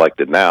get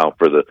selected now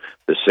for the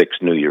 6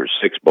 New Year's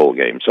 6 bowl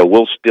games. So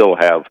we'll still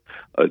have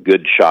a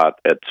good shot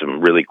at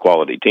some really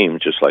quality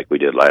teams, just like we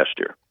did last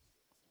year.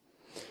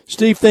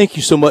 Steve, thank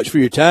you so much for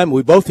your time.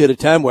 We both hit a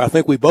time where I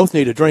think we both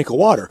need a drink of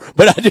water,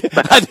 but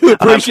I do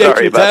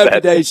appreciate your time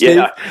today, Steve.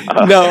 Yeah.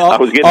 No, I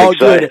was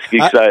getting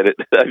excited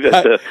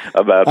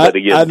about that.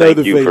 Again, thank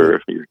you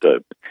for your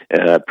time,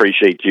 and I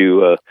appreciate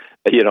you.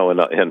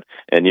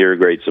 And you're a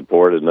great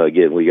support. And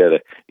again, we got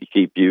to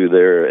keep you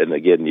there. And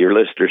again, your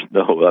listeners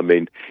know, I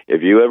mean,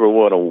 if you ever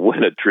want to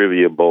win a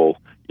trivia bowl,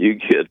 you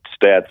get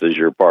Stats as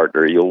your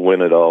partner. You'll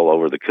win it all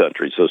over the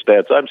country. So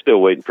Stats, I'm still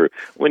waiting for,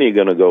 when are you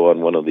going to go on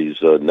one of these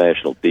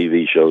national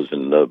TV shows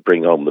and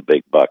bring home the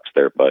big bucks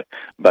there by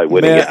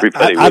winning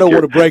everybody? I don't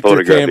want to break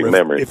your camera.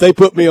 Memory. If they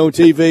put me on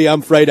TV, I'm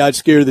afraid I'd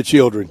scare the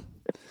children.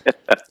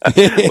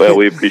 Well,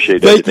 we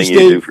appreciate everything you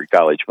do for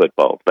college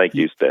football. Thank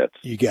you, Stats.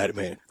 You got it,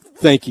 man.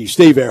 Thank you.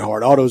 Steve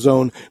Ehrhart,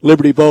 AutoZone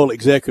Liberty Bowl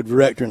Executive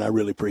Director, and I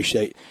really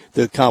appreciate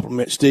the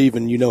compliment, Steve,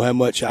 and you know how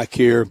much I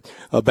care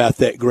about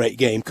that great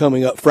game.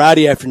 Coming up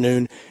Friday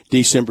afternoon,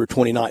 December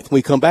 29th. When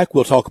we come back,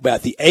 we'll talk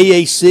about the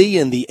AAC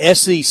and the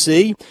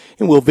SEC,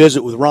 and we'll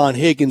visit with Ron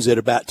Higgins at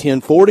about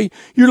 10:40.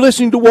 You're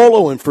listening to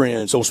Wolo and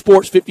Friends on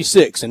Sports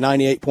 56 and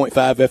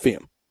 98.5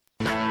 FM.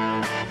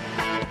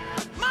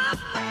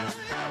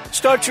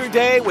 Start your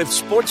day with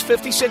Sports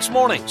 56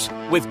 Mornings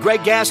with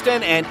Greg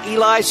Gaston and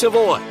Eli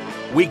Savoy.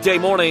 Weekday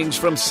mornings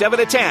from 7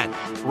 to 10,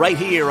 right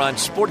here on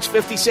Sports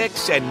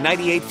 56 and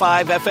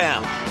 98.5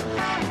 FM.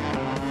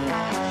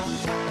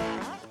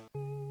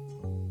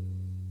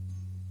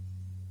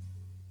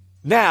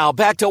 Now,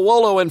 back to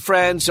Wolo and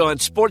Friends on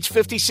Sports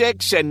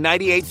 56 and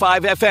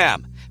 98.5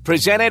 FM,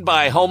 presented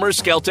by Homer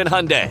Skelton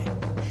Hyundai.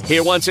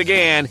 Here once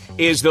again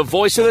is the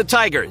voice of the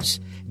Tigers,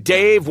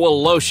 Dave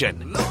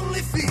Woloshin.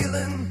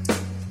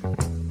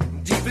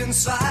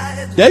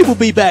 Dave will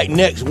be back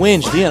next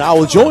Wednesday, and I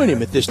will join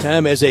him at this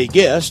time as a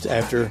guest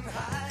after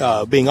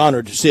being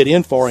honored to sit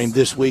in for him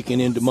this week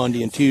and into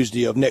Monday and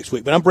Tuesday of next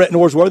week. But I'm Brett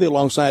Norsworthy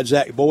alongside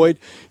Zach Boyd,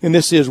 and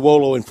this is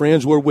Wolo and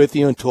Friends. We're with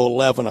you until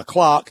 11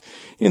 o'clock,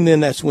 and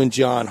then that's when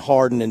John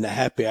Harden in the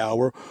happy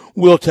hour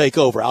will take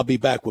over. I'll be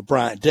back with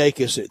Bryant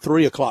Dacus at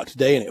 3 o'clock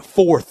today, and at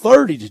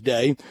 4:30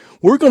 today,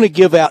 we're going to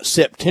give out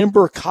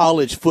September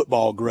college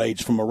football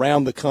grades from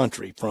around the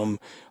country, from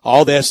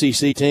all the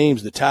SEC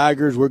teams, the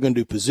Tigers. We're going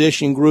to do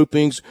position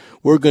groupings.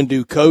 We're going to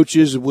do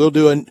coaches. We'll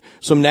do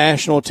some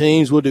national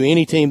teams. We'll do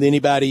any team that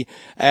anybody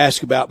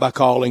asks about by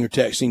calling or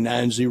texting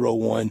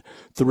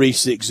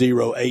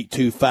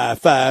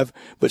 360-8255.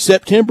 But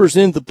September's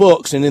in the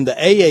books, and in the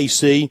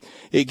AAC,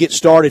 it gets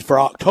started for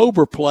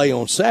October play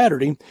on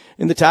Saturday,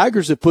 and the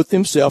Tigers have put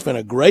themselves in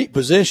a great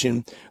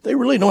position. They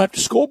really don't have to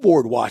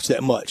scoreboard watch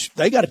that much.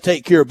 They got to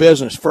take care of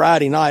business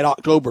Friday night,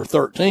 October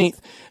 13th,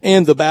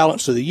 and the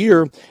balance of the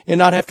year, and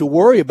not have to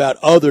worry about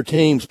other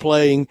teams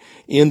playing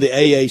in the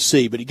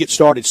AAC. But it gets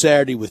started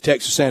Saturday with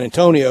Texas San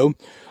Antonio.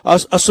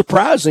 A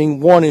surprising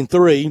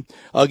 1-3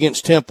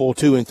 against Temple,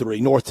 2-3.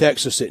 North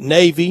Texas at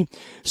Navy,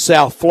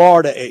 South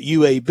Florida at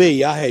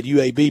UAB. I had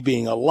UAB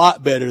being a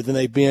lot better than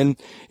they've been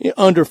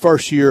under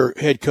first-year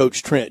head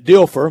coach Trent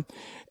Dilfer.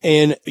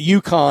 And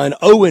UConn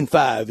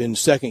 0-5 in the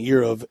second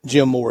year of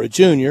Jim Mora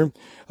Jr.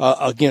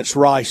 Against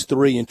Rice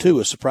 3-2,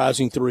 a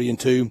surprising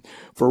 3-2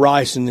 for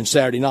Rice. And then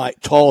Saturday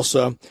night,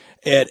 Tulsa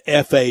at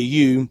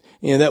FAU,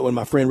 and that was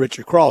my friend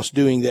Richard Cross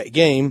doing that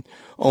game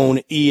on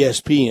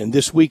ESPN.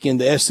 This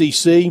weekend, the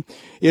SEC,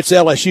 it's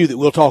LSU that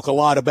we'll talk a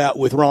lot about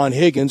with Ron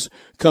Higgins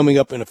coming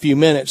up in a few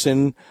minutes.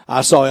 And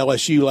I saw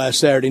LSU last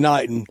Saturday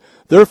night, and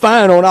they're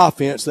fine on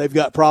offense. They've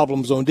got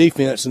problems on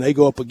defense, and they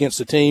go up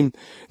against a team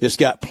that's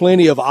got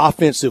plenty of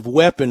offensive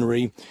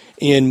weaponry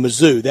in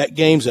Mizzou. That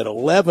game's at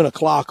 11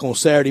 o'clock on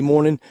Saturday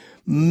morning.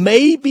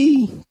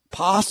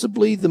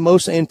 Possibly the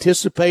most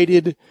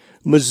anticipated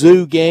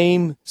Mizzou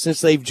game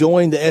since they've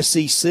joined the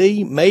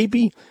SEC,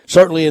 maybe.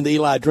 Certainly in the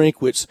Eli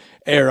Drinkwitz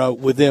era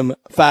with them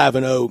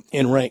 5-0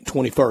 and ranked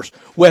 21st.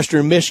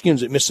 Western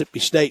Michigan's at Mississippi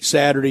State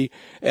Saturday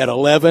at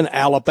 11.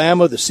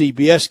 Alabama, the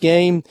CBS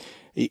game.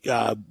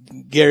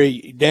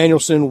 Gary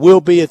Danielson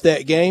will be at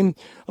that game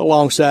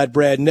alongside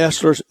Brad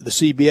Nessler. The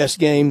CBS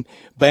game,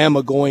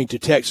 Bama going to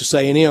Texas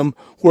A&M,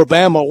 where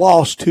Bama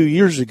lost 2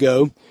 years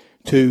ago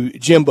to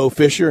Jimbo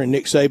Fisher, and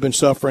Nick Saban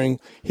suffering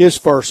his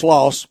first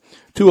loss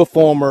to a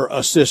former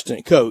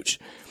assistant coach.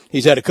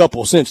 He's had a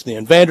couple since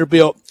then.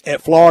 Vanderbilt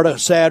at Florida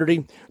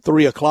Saturday,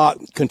 3 o'clock.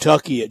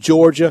 Kentucky at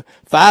Georgia,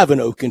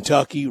 5-0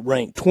 Kentucky,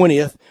 ranked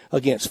 20th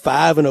against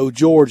 5-0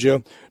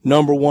 Georgia,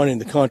 number one in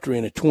the country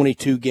in a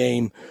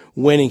 22-game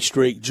winning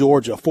streak.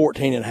 Georgia,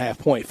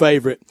 14.5-point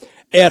favorite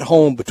at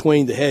home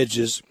between the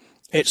hedges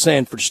at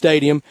Sanford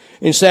Stadium.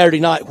 And Saturday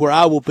night, where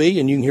I will be,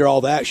 and you can hear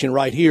all the action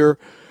right here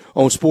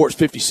on Sports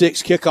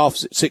 56,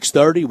 kickoffs at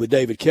 6:30 with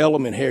David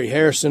Kellum and Harry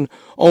Harrison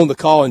on the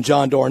call, and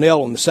John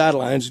Darnell on the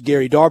sidelines.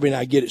 Gary Darby and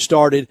I get it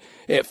started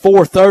at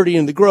 4:30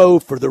 in the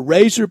Grove for the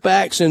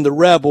Razorbacks and the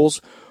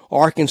Rebels.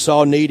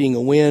 Arkansas needing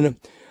a win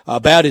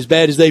about as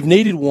bad as they've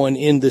needed one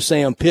in the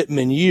Sam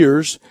Pittman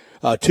years.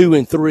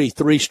 2-3,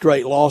 3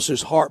 straight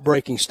losses,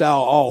 heartbreaking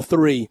style, all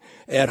three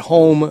at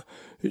home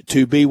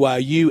to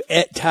BYU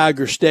at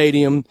Tiger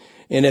Stadium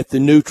and at the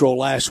neutral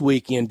last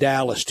week in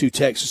Dallas to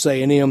Texas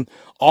A&M.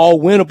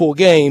 All winnable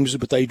games,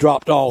 but they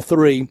dropped all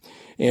three.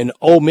 And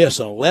Ole Miss,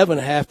 an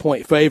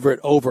 11.5-point favorite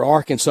over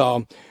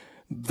Arkansas.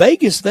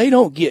 Vegas, they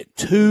don't get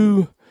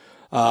too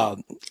out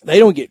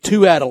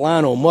of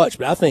line on much,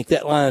 but I think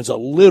that line's a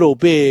little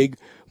big,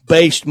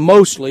 based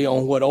mostly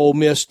on what Ole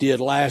Miss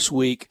did last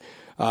week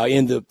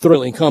in the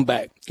thrilling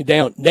comeback,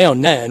 down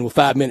 9 with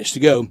 5 minutes to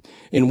go,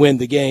 and win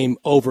the game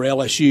over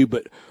LSU.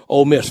 But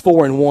Ole Miss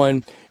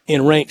 4-1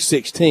 and ranked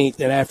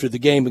 16th, and after the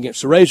game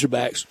against the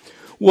Razorbacks,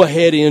 we'll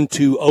head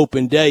into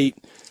open date,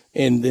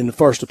 and then the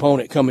first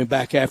opponent coming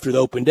back after the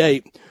open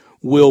date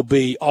will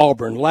be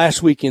Auburn.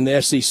 Last week in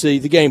the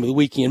SEC, the game of the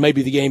weekend,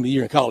 maybe the game of the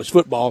year in college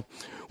football,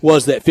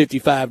 was that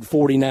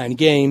 55-49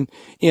 game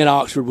in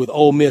Oxford with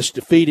Ole Miss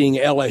defeating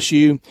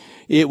LSU.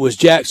 It was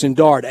Jackson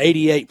Dart,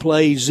 88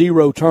 plays,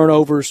 0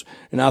 turnovers,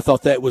 and I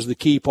thought that was the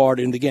key part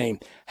in the game.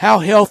 How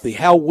healthy,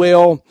 how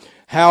well,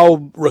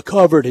 how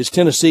recovered has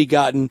Tennessee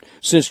gotten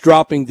since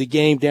dropping the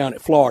game down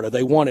at Florida?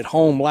 They won at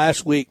home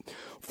last week,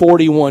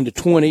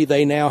 41-20.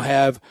 They now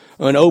have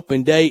an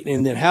open date.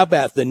 And then how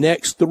about the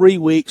next 3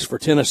 weeks for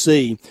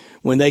Tennessee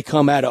when they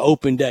come out of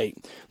open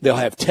date? They'll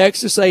have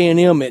Texas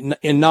A&M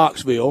in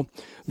Knoxville.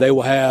 They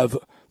will have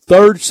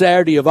third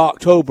Saturday of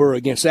October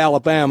against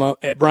Alabama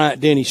at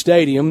Bryant-Denny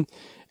Stadium.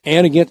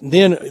 And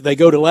then they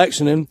go to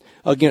Lexington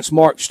against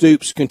Mark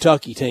Stoops'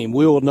 Kentucky team.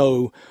 We'll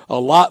know a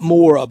lot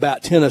more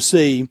about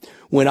Tennessee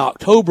when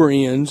October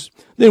ends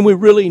than we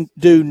really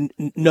do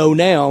know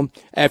now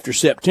after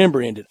September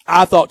ended.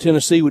 I thought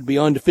Tennessee would be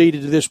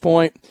undefeated at this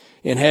point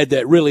and had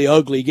that really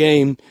ugly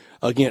game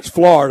against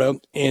Florida,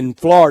 and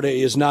Florida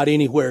is not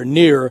anywhere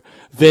near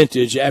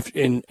vintage.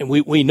 And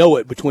we know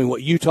it between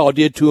what Utah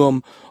did to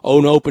them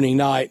on opening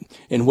night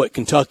and what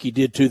Kentucky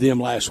did to them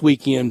last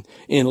weekend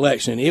in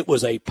Lexington. It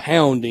was a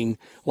pounding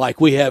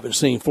like we haven't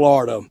seen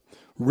Florida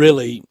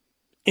really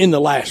in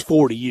the last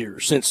 40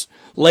 years, since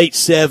late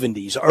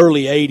 70s,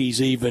 early 80s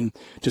even,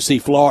 to see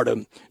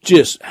Florida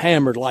just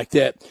hammered like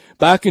that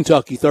by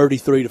Kentucky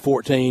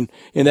 33-14,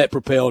 and that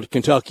propelled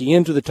Kentucky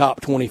into the top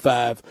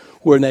 25,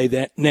 where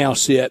they now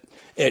sit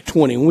at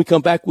 20. When we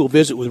come back, we'll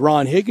visit with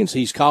Ron Higgins.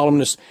 He's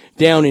columnist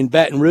down in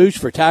Baton Rouge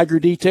for Tiger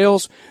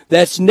Details.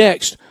 That's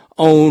next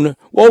on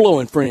Wolo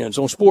and Friends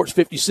on Sports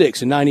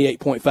 56 and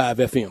 98.5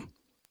 FM.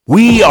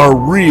 We are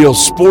real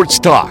sports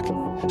talk.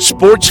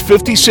 Sports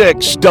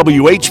 56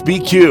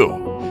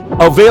 WHBQ.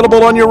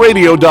 Available on your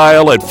radio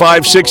dial at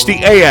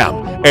 560 AM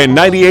and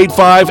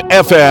 98.5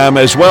 FM,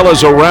 as well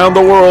as around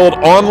the world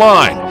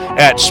online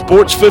at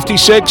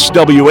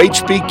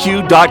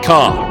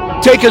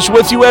sports56whbq.com. Take us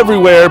with you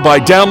everywhere by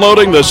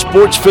downloading the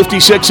Sports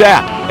 56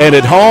 app. And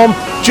at home,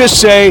 just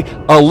say,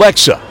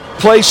 Alexa,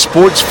 play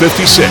Sports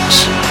 56.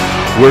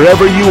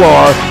 Wherever you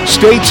are,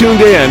 stay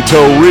tuned in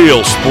to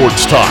real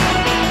sports talk.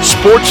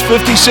 Sports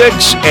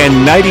 56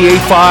 and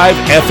 98.5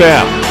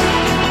 FM.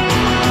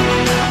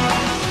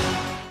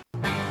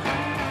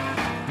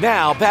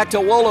 Now, back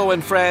to Wolo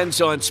and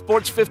Friends on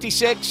Sports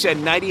 56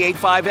 and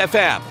 98.5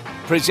 FM,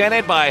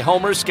 presented by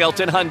Homer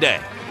Skelton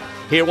Hyundai.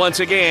 Here once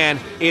again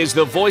is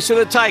the voice of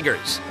the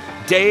Tigers,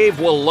 Dave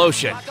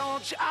Woloshin.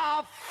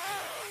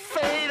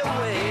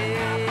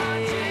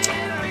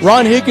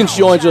 Ron Higgins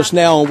joins us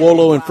now on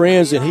Wolo and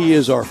Friends, and he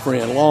is our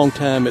friend, long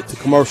time at the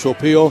Commercial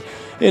Appeal,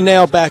 and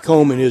now back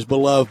home in his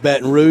beloved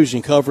Baton Rouge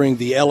and covering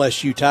the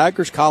LSU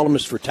Tigers,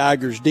 columnist for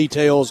Tigers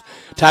Details,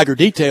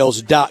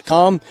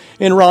 TigerDetails.com.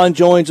 And Ron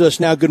joins us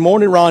now. Good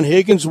morning, Ron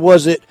Higgins.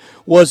 Was it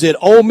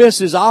Ole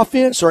Miss's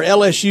offense or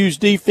LSU's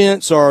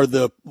defense, or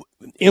the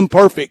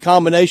imperfect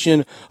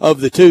combination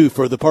of the two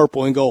for the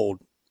purple and gold?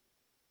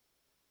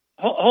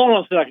 Hold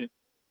on a second.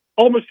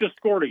 Ole Miss just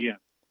scored again.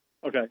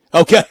 Okay.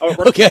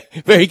 Okay.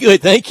 Very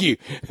good. Thank you.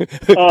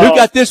 Who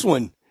got this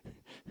one?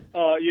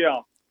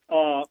 Yeah.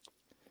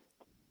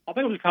 I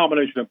think it was a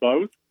combination of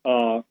both.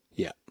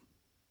 Yeah.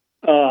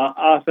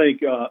 I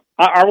think I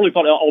really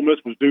thought Ole Miss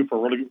was due for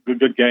a really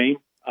good game.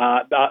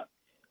 I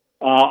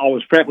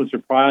was frankly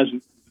surprised in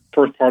the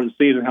first part of the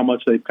season how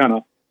much they've kind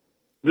of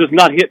just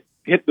not hit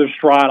their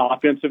stride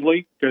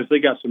offensively, because they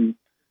got some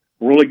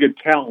really good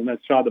talent on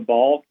that side of the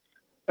ball.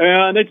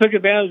 And they took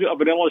advantage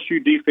of an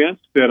LSU defense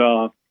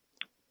that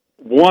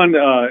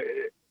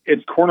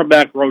its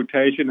cornerback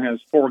rotation has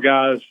four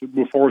guys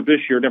before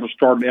this year never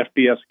started an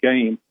FBS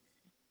game.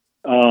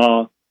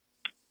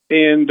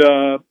 And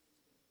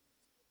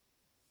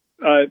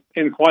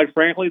quite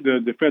frankly, the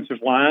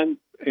defensive line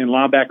and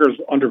linebackers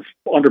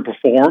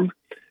underperformed,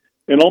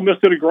 and Ole Miss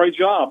did a great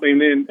job. And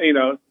then,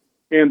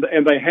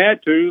 and they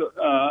had to,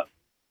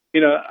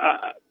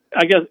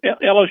 I guess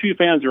LSU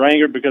fans are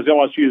angered because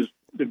LSU's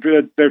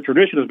their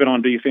tradition has been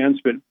on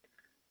defense, but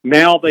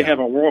now they have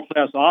a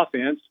world-class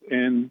offense,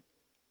 and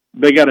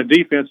they got a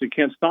defense that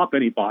can't stop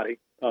anybody.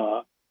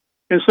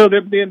 And so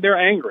they're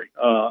angry,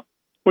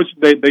 which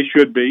they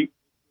should be.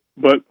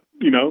 But,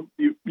 you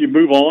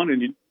move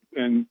on,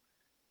 and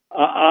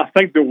I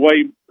think the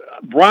way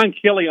Brian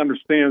Kelly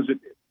understands it,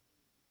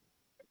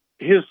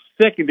 his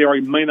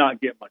secondary may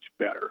not get much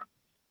better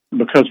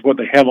because of what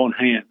they have on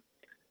hand.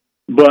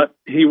 But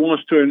he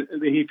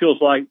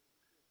feels like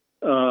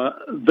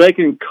they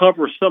can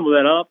cover some of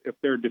that up if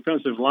their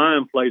defensive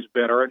line plays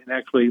better and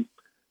actually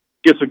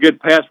gets a good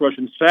pass rush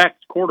and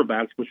sacks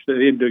quarterbacks, which they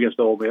didn't do against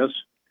Ole Miss.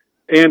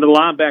 And the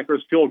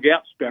linebackers fill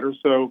gaps better.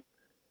 So,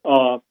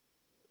 some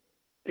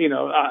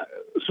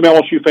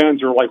LSU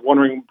fans are like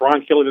wondering,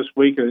 Brian Kelly this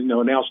week,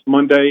 announced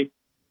Monday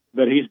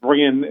that he's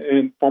bringing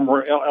in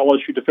former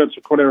LSU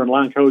defensive coordinator and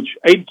line coach,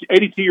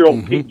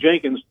 82-year-old Pete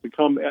Jenkins, to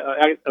come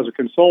as a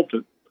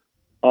consultant.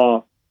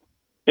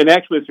 And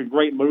actually, it's a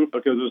great move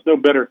because there's no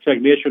better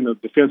technician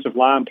of defensive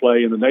line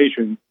play in the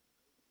nation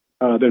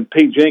than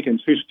Pete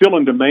Jenkins, who's still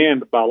in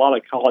demand by a lot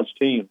of college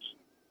teams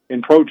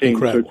and pro teams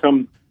to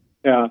come.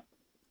 And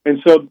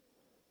so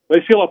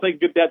they feel like they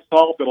get that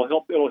solved, it'll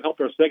help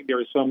their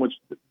secondary some. Which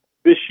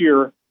this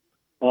year,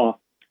 that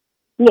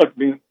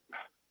game,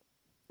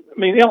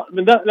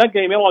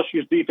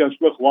 LSU's defense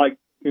looked like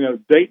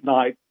date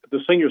night at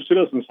the Senior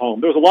Citizens Home.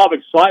 There was a lot of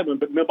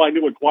excitement, but nobody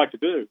knew what quite to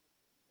do.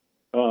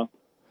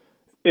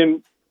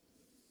 And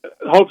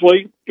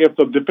hopefully, if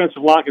the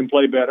defensive line can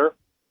play better,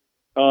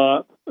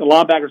 the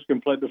linebackers can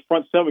play, the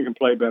front seven can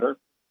play better,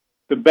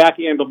 the back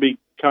end will be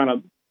kind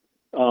of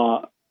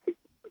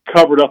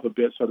covered up a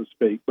bit, so to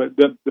speak. But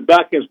the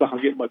back end's not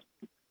going to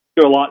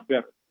get a lot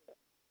better.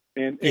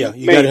 And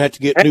you got to have to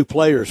get new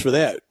players for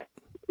that.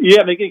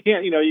 Yeah, you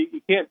can't.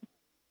 You can't.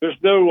 There's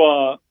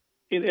no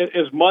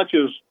as much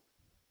as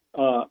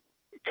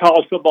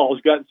college football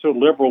has gotten so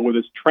liberal with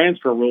its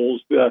transfer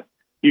rules.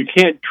 You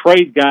can't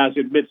trade guys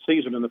in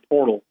mid-season in the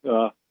portal.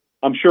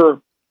 I'm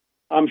sure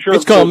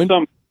it's coming.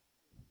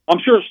 I'm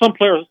sure some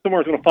players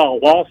somewhere is going to file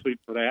a lawsuit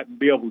for that and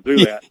be able to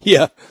do that.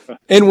 Yeah,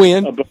 and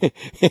win.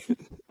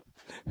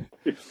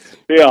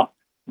 Yeah,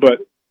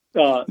 but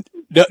no,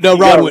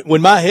 Ron.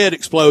 When my head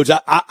explodes,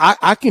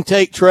 I can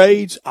take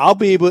trades. I'll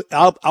be able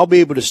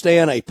to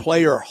stand a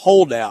player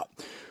holdout.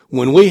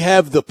 When we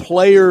have the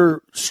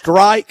player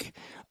strike,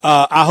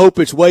 I hope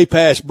it's way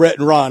past Brett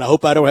and Ron. I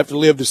hope I don't have to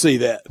live to see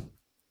that.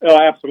 Oh,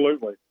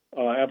 absolutely.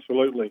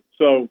 Absolutely.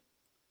 So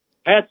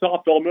hats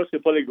off to Ole Miss. They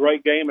played a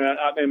great game.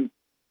 And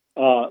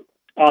I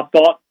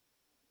thought,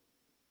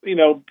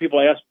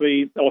 people asked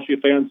me, LSU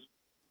fans,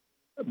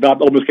 about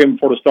the Ole Miss game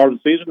before the start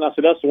of the season. I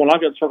said, that's the one I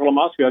got circled on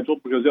my schedule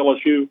because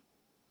LSU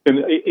can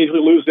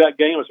easily lose that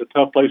game. It's a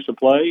tough place to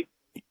play.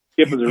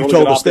 Kippen's a really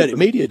told us that at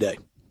Media Day.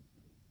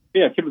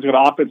 Yeah, Kippen's got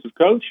an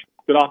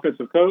good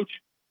offensive coach.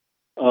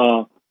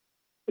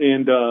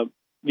 And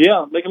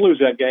yeah, they can lose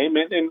that game.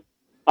 And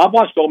I've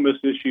watched Ole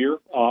Miss this year.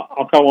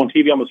 I'll call on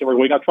TV almost every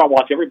week. I try to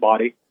watch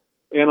everybody,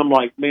 and I'm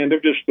like, man, they're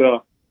just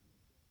a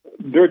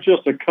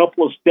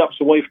couple of steps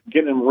away from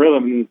getting in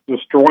rhythm and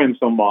destroying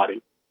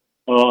somebody.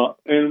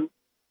 And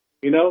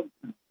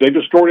they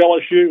destroyed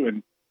LSU.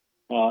 And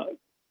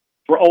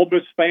for Ole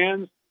Miss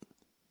fans,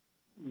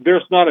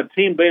 there's not a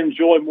team they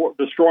enjoy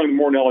destroying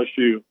more than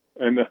LSU.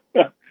 And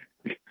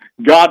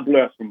God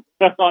bless them.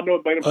 I know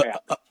it made them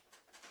happy.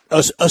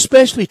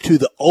 Especially to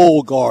the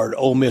old guard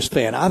Ole Miss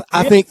fan.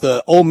 I think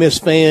the Ole Miss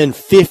fan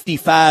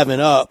 55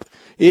 and up,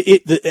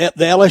 the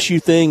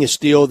LSU thing is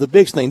still the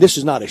biggest thing. This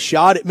is not a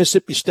shot at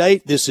Mississippi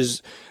State. This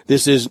is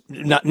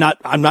not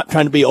I'm not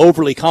trying to be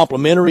overly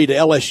complimentary to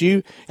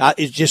LSU.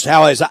 It's just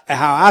how I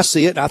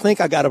see it. And I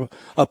think I got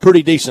a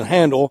pretty decent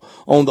handle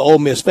on the Ole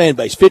Miss fan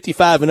base.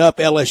 55 and up,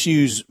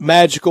 LSU's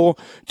magical.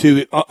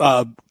 To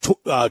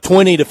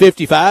 20 to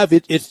 55,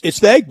 it's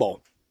the Egg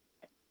Bowl.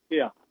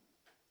 Yeah.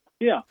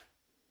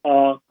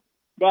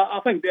 But I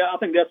think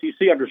the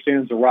SEC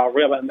understands the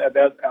rivalry. I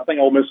think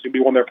Ole Miss could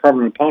be one of their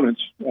permanent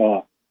opponents.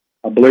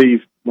 I believe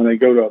when they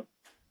go to,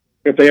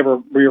 if they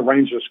ever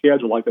rearrange their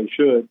schedule like they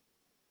should.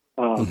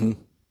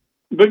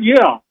 But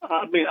yeah,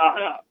 I mean,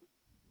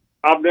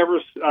 I've never.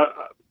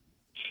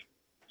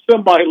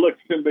 Somebody looks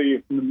in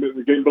the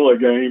middle of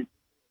the game,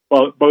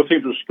 while both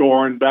teams are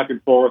scoring back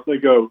and forth. They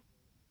go,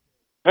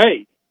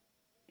 "Hey,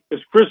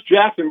 it's Chris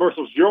Jackson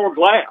versus Gerald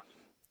Glass."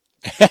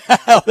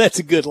 Oh, that's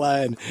a good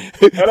line.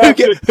 Who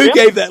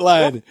gave that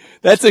line?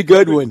 That's a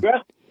good one.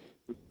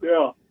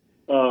 Yeah,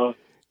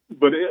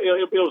 but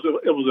it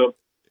was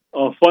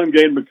a fun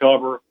game to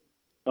cover.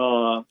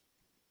 The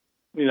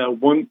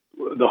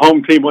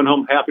home team went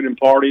home happy and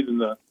partied,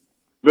 and the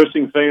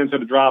visiting fans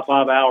had to drive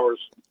 5 hours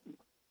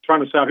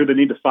trying to decide who they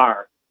need to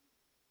fire.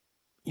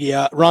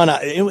 Yeah, Ron,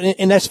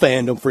 and that's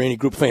fandom for any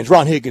group of fans.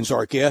 Ron Higgins,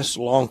 our guest,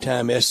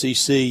 longtime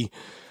SEC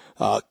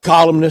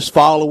columnist,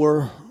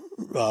 follower,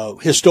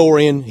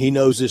 historian. He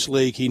knows this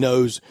league. He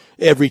knows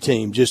every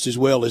team just as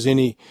well as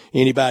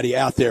anybody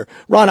out there.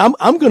 Ron,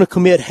 I'm going to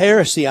commit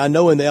heresy, I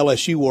know, in the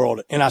LSU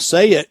world, and I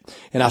say it,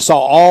 and I saw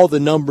all the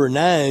number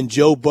 9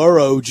 Joe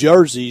Burrow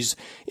jerseys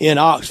in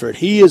Oxford.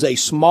 He is a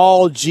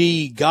small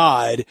G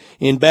god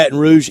in Baton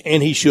Rouge,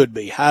 and he should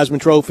be.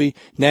 Heisman Trophy,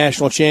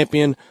 national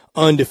champion,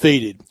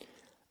 undefeated.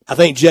 I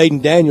think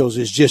Jaden Daniels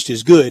is just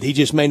as good. He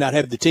just may not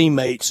have the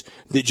teammates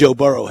that Joe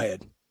Burrow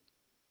had.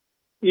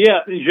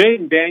 Yeah,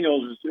 Jaden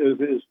Daniels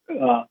is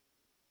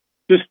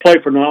just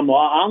played phenomenal.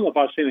 I don't know if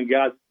I've seen a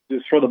guy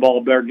just throw the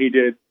ball better than he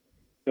did.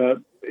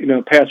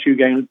 Past few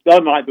games. The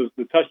other night was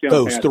the touchdown.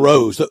 Those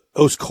throws,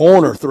 those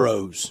corner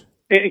throws.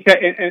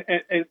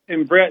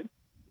 And Brett,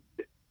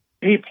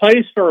 he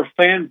plays for a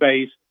fan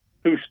base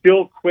who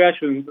still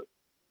questions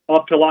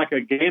up to like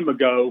a game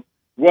ago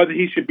whether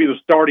he should be the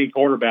starting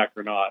quarterback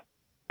or not.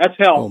 That's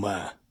how. Oh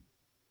my.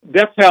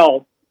 That's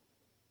how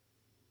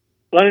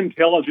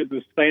unintelligent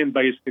this fan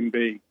base can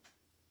be.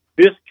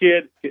 This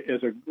kid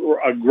is a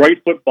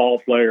great football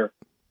player.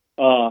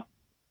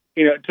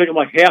 It took him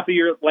like half a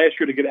year last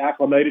year to get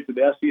acclimated to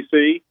the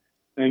SEC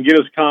and get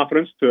his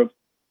confidence to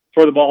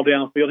throw the ball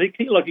downfield. He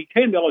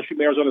came to LSU,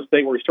 Arizona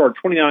State, where he started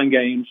 29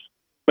 games,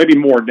 maybe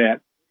more than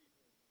that.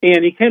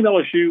 And he came to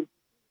LSU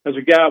as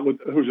a guy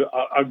who's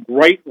a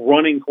great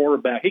running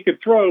quarterback. He could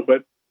throw,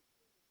 but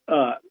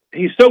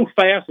he's so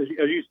fast, as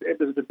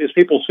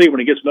people see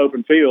when he gets an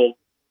open field.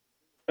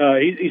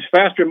 He's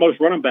faster than most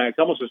running backs,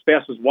 almost as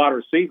fast as wide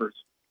receivers.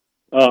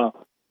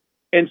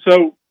 And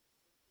so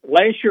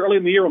last year, early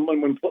in the year,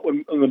 when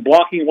the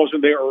blocking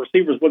wasn't there or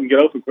receivers wouldn't get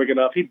open quick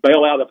enough, he'd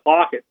bail out of the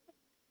pocket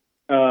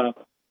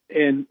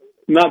and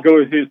not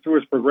go through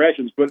his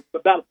progressions. But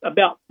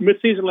about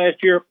midseason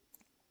last year,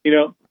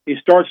 he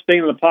started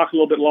staying in the pocket a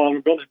little bit longer,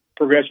 built his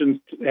progressions,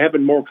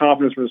 having more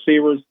confidence with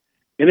receivers,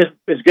 and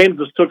his game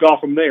just took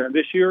off from there. And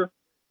this year,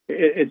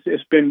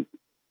 it's been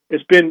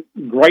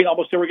great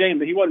almost every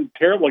game. He wasn't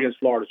terrible against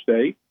Florida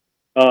State.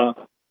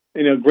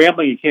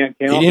 Grambling you can't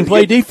count. He didn't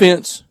play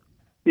defense.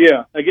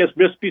 Yeah, against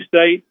Mississippi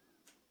State,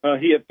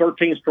 he had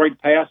 13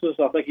 straight passes.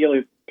 I think he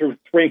only threw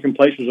 3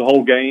 incompletions the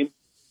whole game.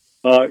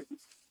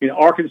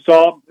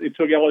 Arkansas, it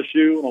took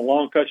LSU on a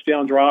long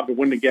touchdown drive to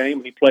win the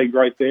game. He played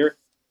great there,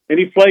 and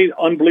he played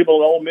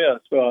unbelievable at Ole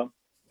Miss.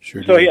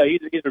 Sure. So yeah,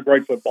 he's a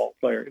great football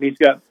player, and he's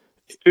got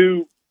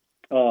two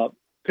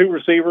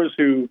receivers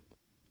who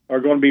are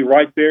going to be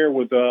right there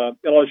with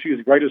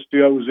LSU's greatest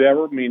duos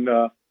ever. I mean,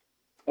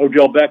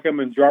 Odell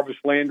Beckham and Jarvis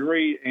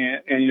Landry,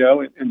 and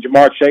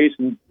Jamar Chase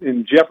and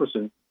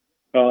Jefferson.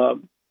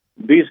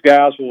 These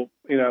guys will,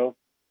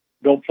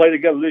 they'll play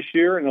together this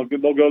year, and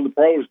they'll go to the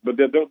pros. But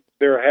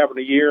they're having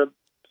a year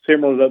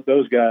similar to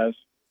those guys.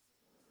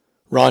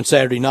 Ron,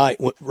 Saturday night,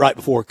 right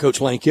before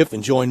Coach Lane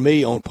Kiffin joined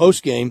me on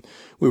postgame,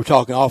 we were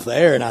talking off the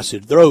air, and I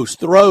said,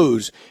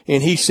 throws.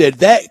 And he said,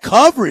 that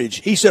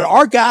coverage. He said,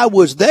 our guy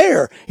was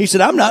there. He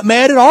said, I'm not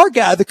mad at our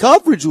guy. The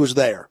coverage was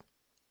there.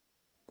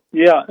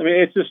 Yeah,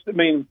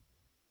 the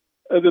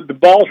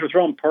balls are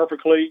thrown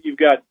perfectly. You've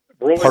got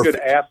really good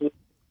athletes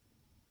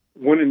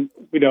winning,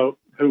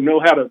 who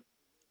know how to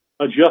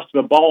adjust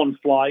to the ball in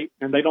flight,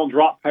 and they don't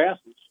drop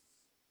passes.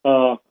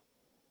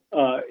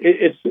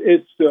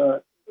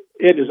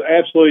 It is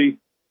absolutely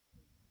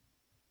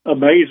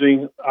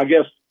amazing. I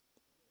guess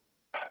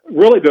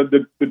really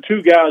the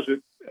two guys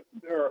that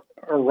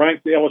are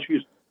ranked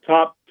LSU's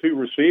top two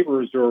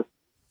receivers are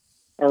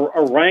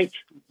ranked.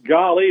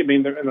 Golly, I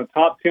mean, they're in the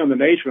top 10 in the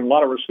nation in a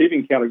lot of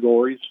receiving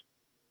categories.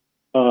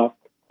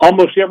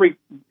 Almost every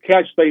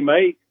catch they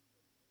make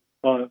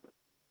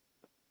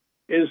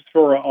is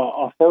for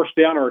a first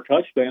down or a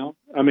touchdown.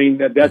 I mean,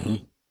 that's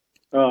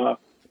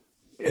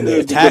and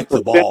they attack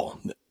the ball.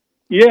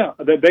 Yeah,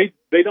 they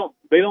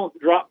don't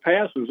drop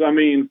passes. I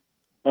mean,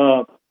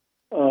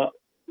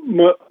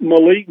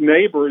 Malik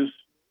Neighbors,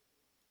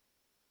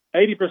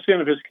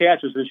 80% of his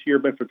catches this year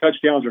been for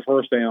touchdowns or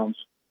first downs.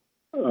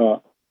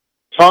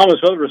 Thomas,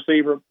 other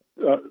receiver,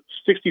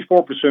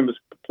 64% of his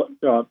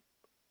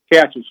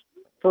catches,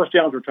 first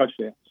downs or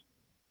touchdowns.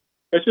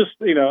 It's just,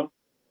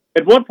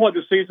 at one point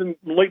this season,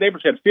 Malik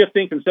Neighbors had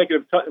 15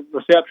 consecutive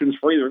receptions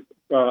for either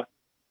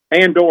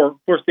and/or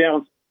first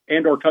downs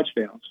and/or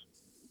touchdowns.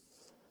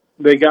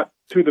 They got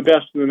two of the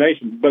best in the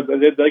nation, but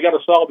they got to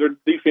solve their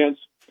defense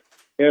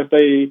if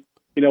they,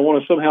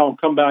 want to somehow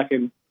come back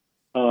and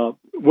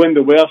win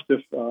the West.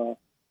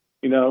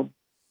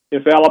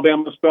 If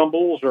Alabama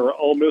stumbles or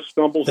Ole Miss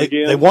stumbles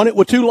again, they won it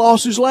with 2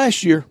 losses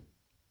last year.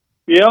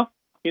 Yeah,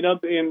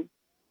 and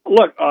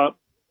look,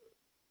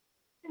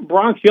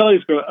 Brian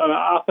Kelly's going.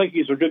 I think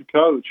he's a good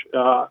coach.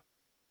 I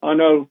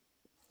know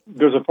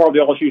there's a part of the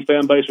LSU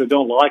fan base that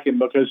don't like him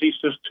because he's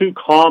just too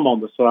calm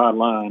on the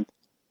sideline,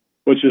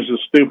 which is the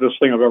stupidest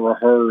thing I've ever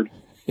heard.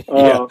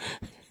 Yeah.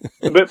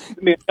 But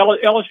I mean,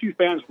 LSU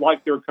fans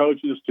like their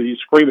coaches to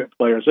scream at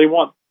players. They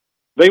want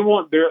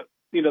their,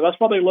 that's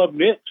why they love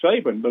Nick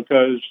Saban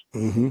because,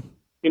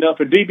 if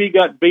a DB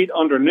got beat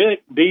under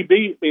Nick,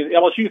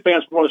 LSU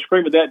fans want to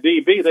scream at that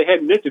DB. They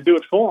had Nick to do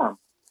it for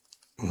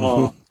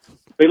them.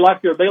 They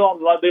like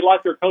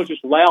their coaches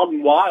loud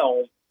and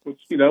wild, which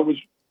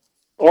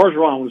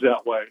Orgeron was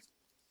that way.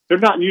 They're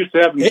not used to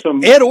having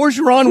some. Ed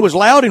Orgeron was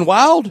loud and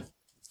wild.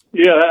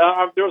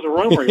 Yeah, there was a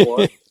rumor he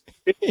was.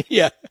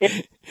 Yeah,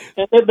 and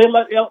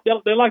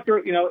they like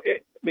their.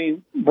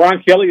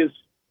 Brian Kelly is,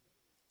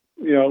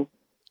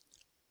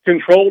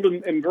 controlled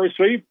and very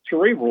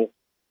cerebral,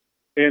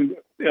 and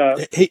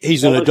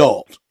he's an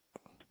adult.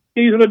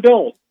 He's an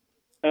adult.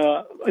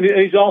 And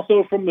he's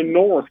also from the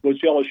North,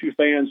 which LSU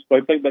fans,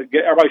 I think that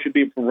everybody should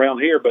be from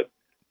around here, but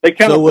they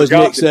kind of so was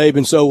Nick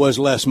Saban, so was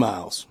Les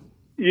Miles.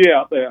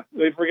 Yeah,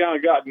 they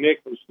forgot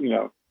Nick was,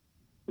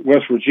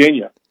 West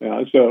Virginia.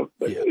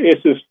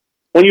 It's just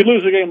when you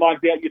lose a game like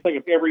that, you think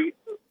of every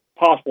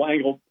possible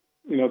angle,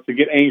 to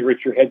get angry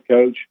at your head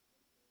coach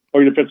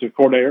or your defensive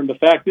coordinator. And the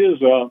fact is,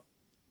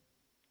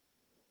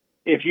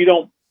 if you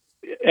don't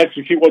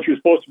execute what you're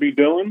supposed to be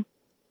doing,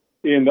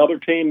 and the other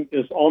team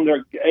is on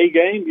their A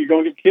game, you're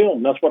going to get killed.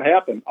 And that's what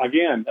happened.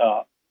 Again,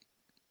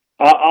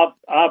 I've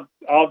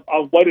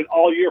waited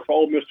all year for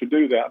Ole Miss to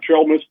do that. I'm sure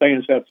Ole Miss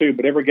fans have too,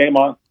 but every game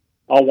I'll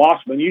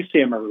watch them, and you see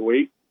them every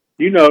week.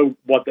 You know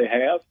what they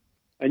have,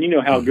 and you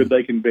know how good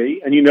they can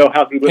be, and you know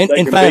how good they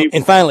can be.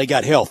 And finally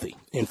got healthy,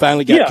 and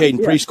finally got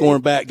Caden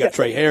Prescorn back, got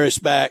Trey Harris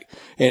back,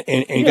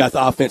 and got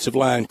the offensive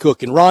line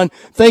cooking. Ron,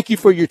 thank you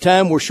for your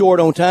time. We're short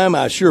on time.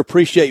 I sure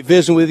appreciate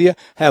visiting with you.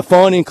 Have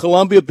fun in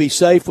Columbia. Be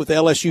safe with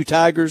LSU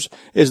Tigers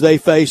as they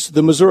face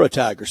the Missouri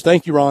Tigers.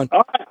 Thank you, Ron.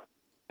 All right.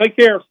 Take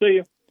care. See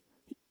you.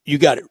 You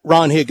got it.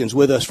 Ron Higgins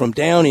with us from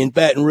down in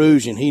Baton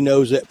Rouge, and he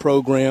knows that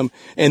program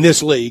and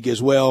this league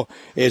as well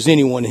as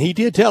anyone. He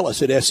did tell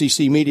us at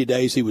SEC Media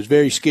Days he was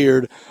very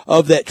scared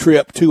of that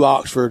trip to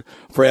Oxford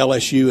for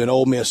LSU, and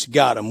Ole Miss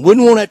got him.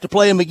 Wouldn't want to have to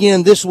play him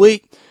again this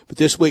week, but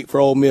this week for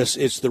Ole Miss,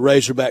 it's the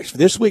Razorbacks.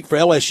 This week for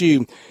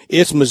LSU,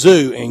 it's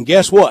Mizzou, and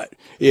guess what?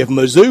 If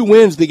Mizzou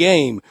wins the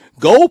game,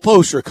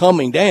 goalposts are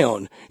coming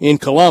down in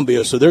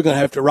Columbia, so they're going to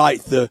have to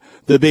write the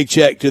big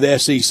check to the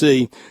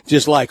SEC,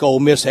 just like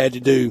Ole Miss had to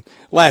do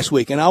last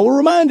week. And I will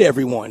remind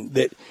everyone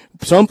that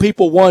some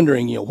people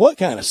wondering, what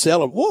kind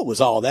of what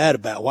was all that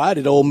about? Why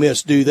did Ole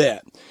Miss do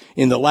that?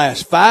 In the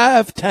last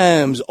 5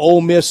 times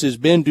Ole Miss has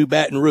been to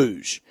Baton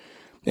Rouge,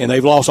 and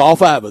they've lost all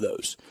 5 of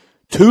those.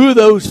 2 of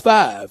those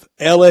 5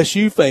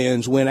 LSU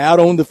fans went out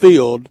on the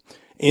field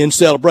in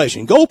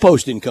celebration.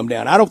 Goalposts didn't come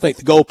down. I don't think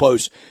the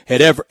goalposts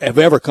have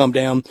ever come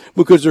down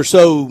because they're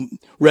so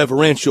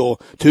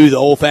reverential to the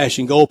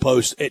old-fashioned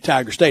goalposts at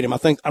Tiger Stadium. I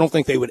don't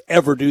think they would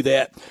ever do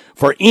that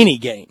for any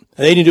game.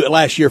 They didn't do it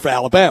last year for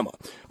Alabama.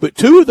 But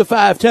 2 of the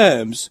 5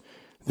 times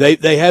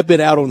they have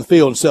been out on the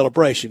field in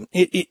celebration.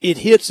 It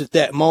hits at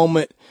that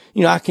moment.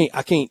 I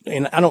can't,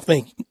 and I don't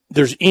think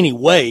there's any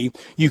way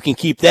you can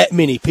keep that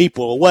many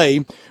people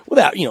away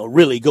without,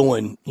 really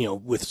going,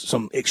 with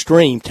some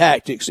extreme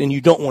tactics, and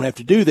you don't want to have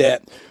to do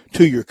that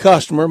to your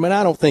customer. I mean,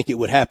 I don't think it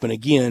would happen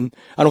again.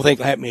 I don't think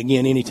it'll happen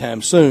again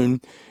anytime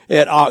soon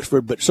at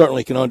Oxford, but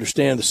certainly can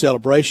understand the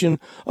celebration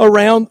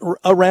around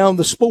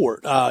the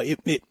sport.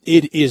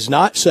 It is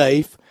not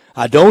safe.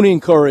 I don't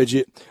encourage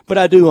it, but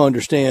I do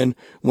understand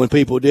when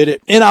people did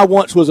it. And I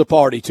once was a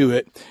party to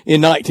it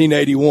in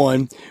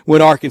 1981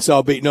 when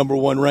Arkansas beat number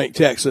 1 ranked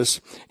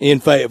Texas in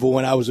Fayetteville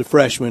when I was a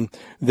freshman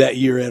that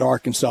year at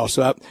Arkansas.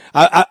 So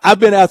I've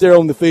been out there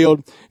on the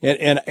field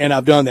and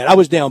I've done that. I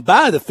was down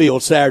by the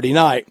field Saturday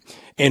night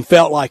and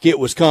felt like it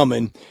was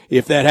coming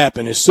if that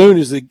happened. As soon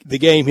as the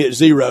game hit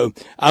 0,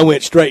 I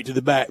went straight to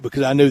the back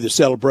because I knew the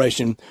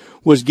celebration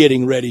was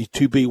getting ready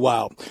to be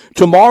wild.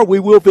 Tomorrow we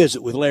will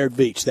visit with Laird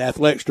Veach, the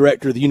athletics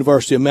director of the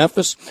University of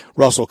Memphis.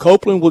 Russell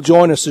Copeland will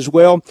join us as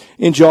well,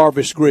 and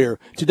Jarvis Greer.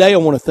 Today I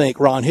want to thank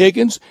Ron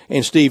Higgins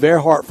and Steve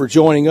Ehrhart for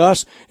joining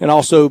us, and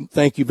also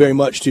thank you very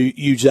much to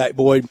you, Zach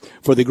Boyd,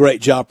 for the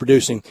great job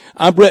producing.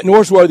 I'm Brett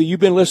Norsworthy. You've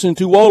been listening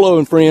to Wolo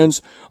and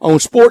Friends on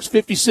Sports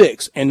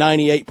 56 and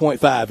 98.5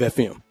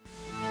 FM.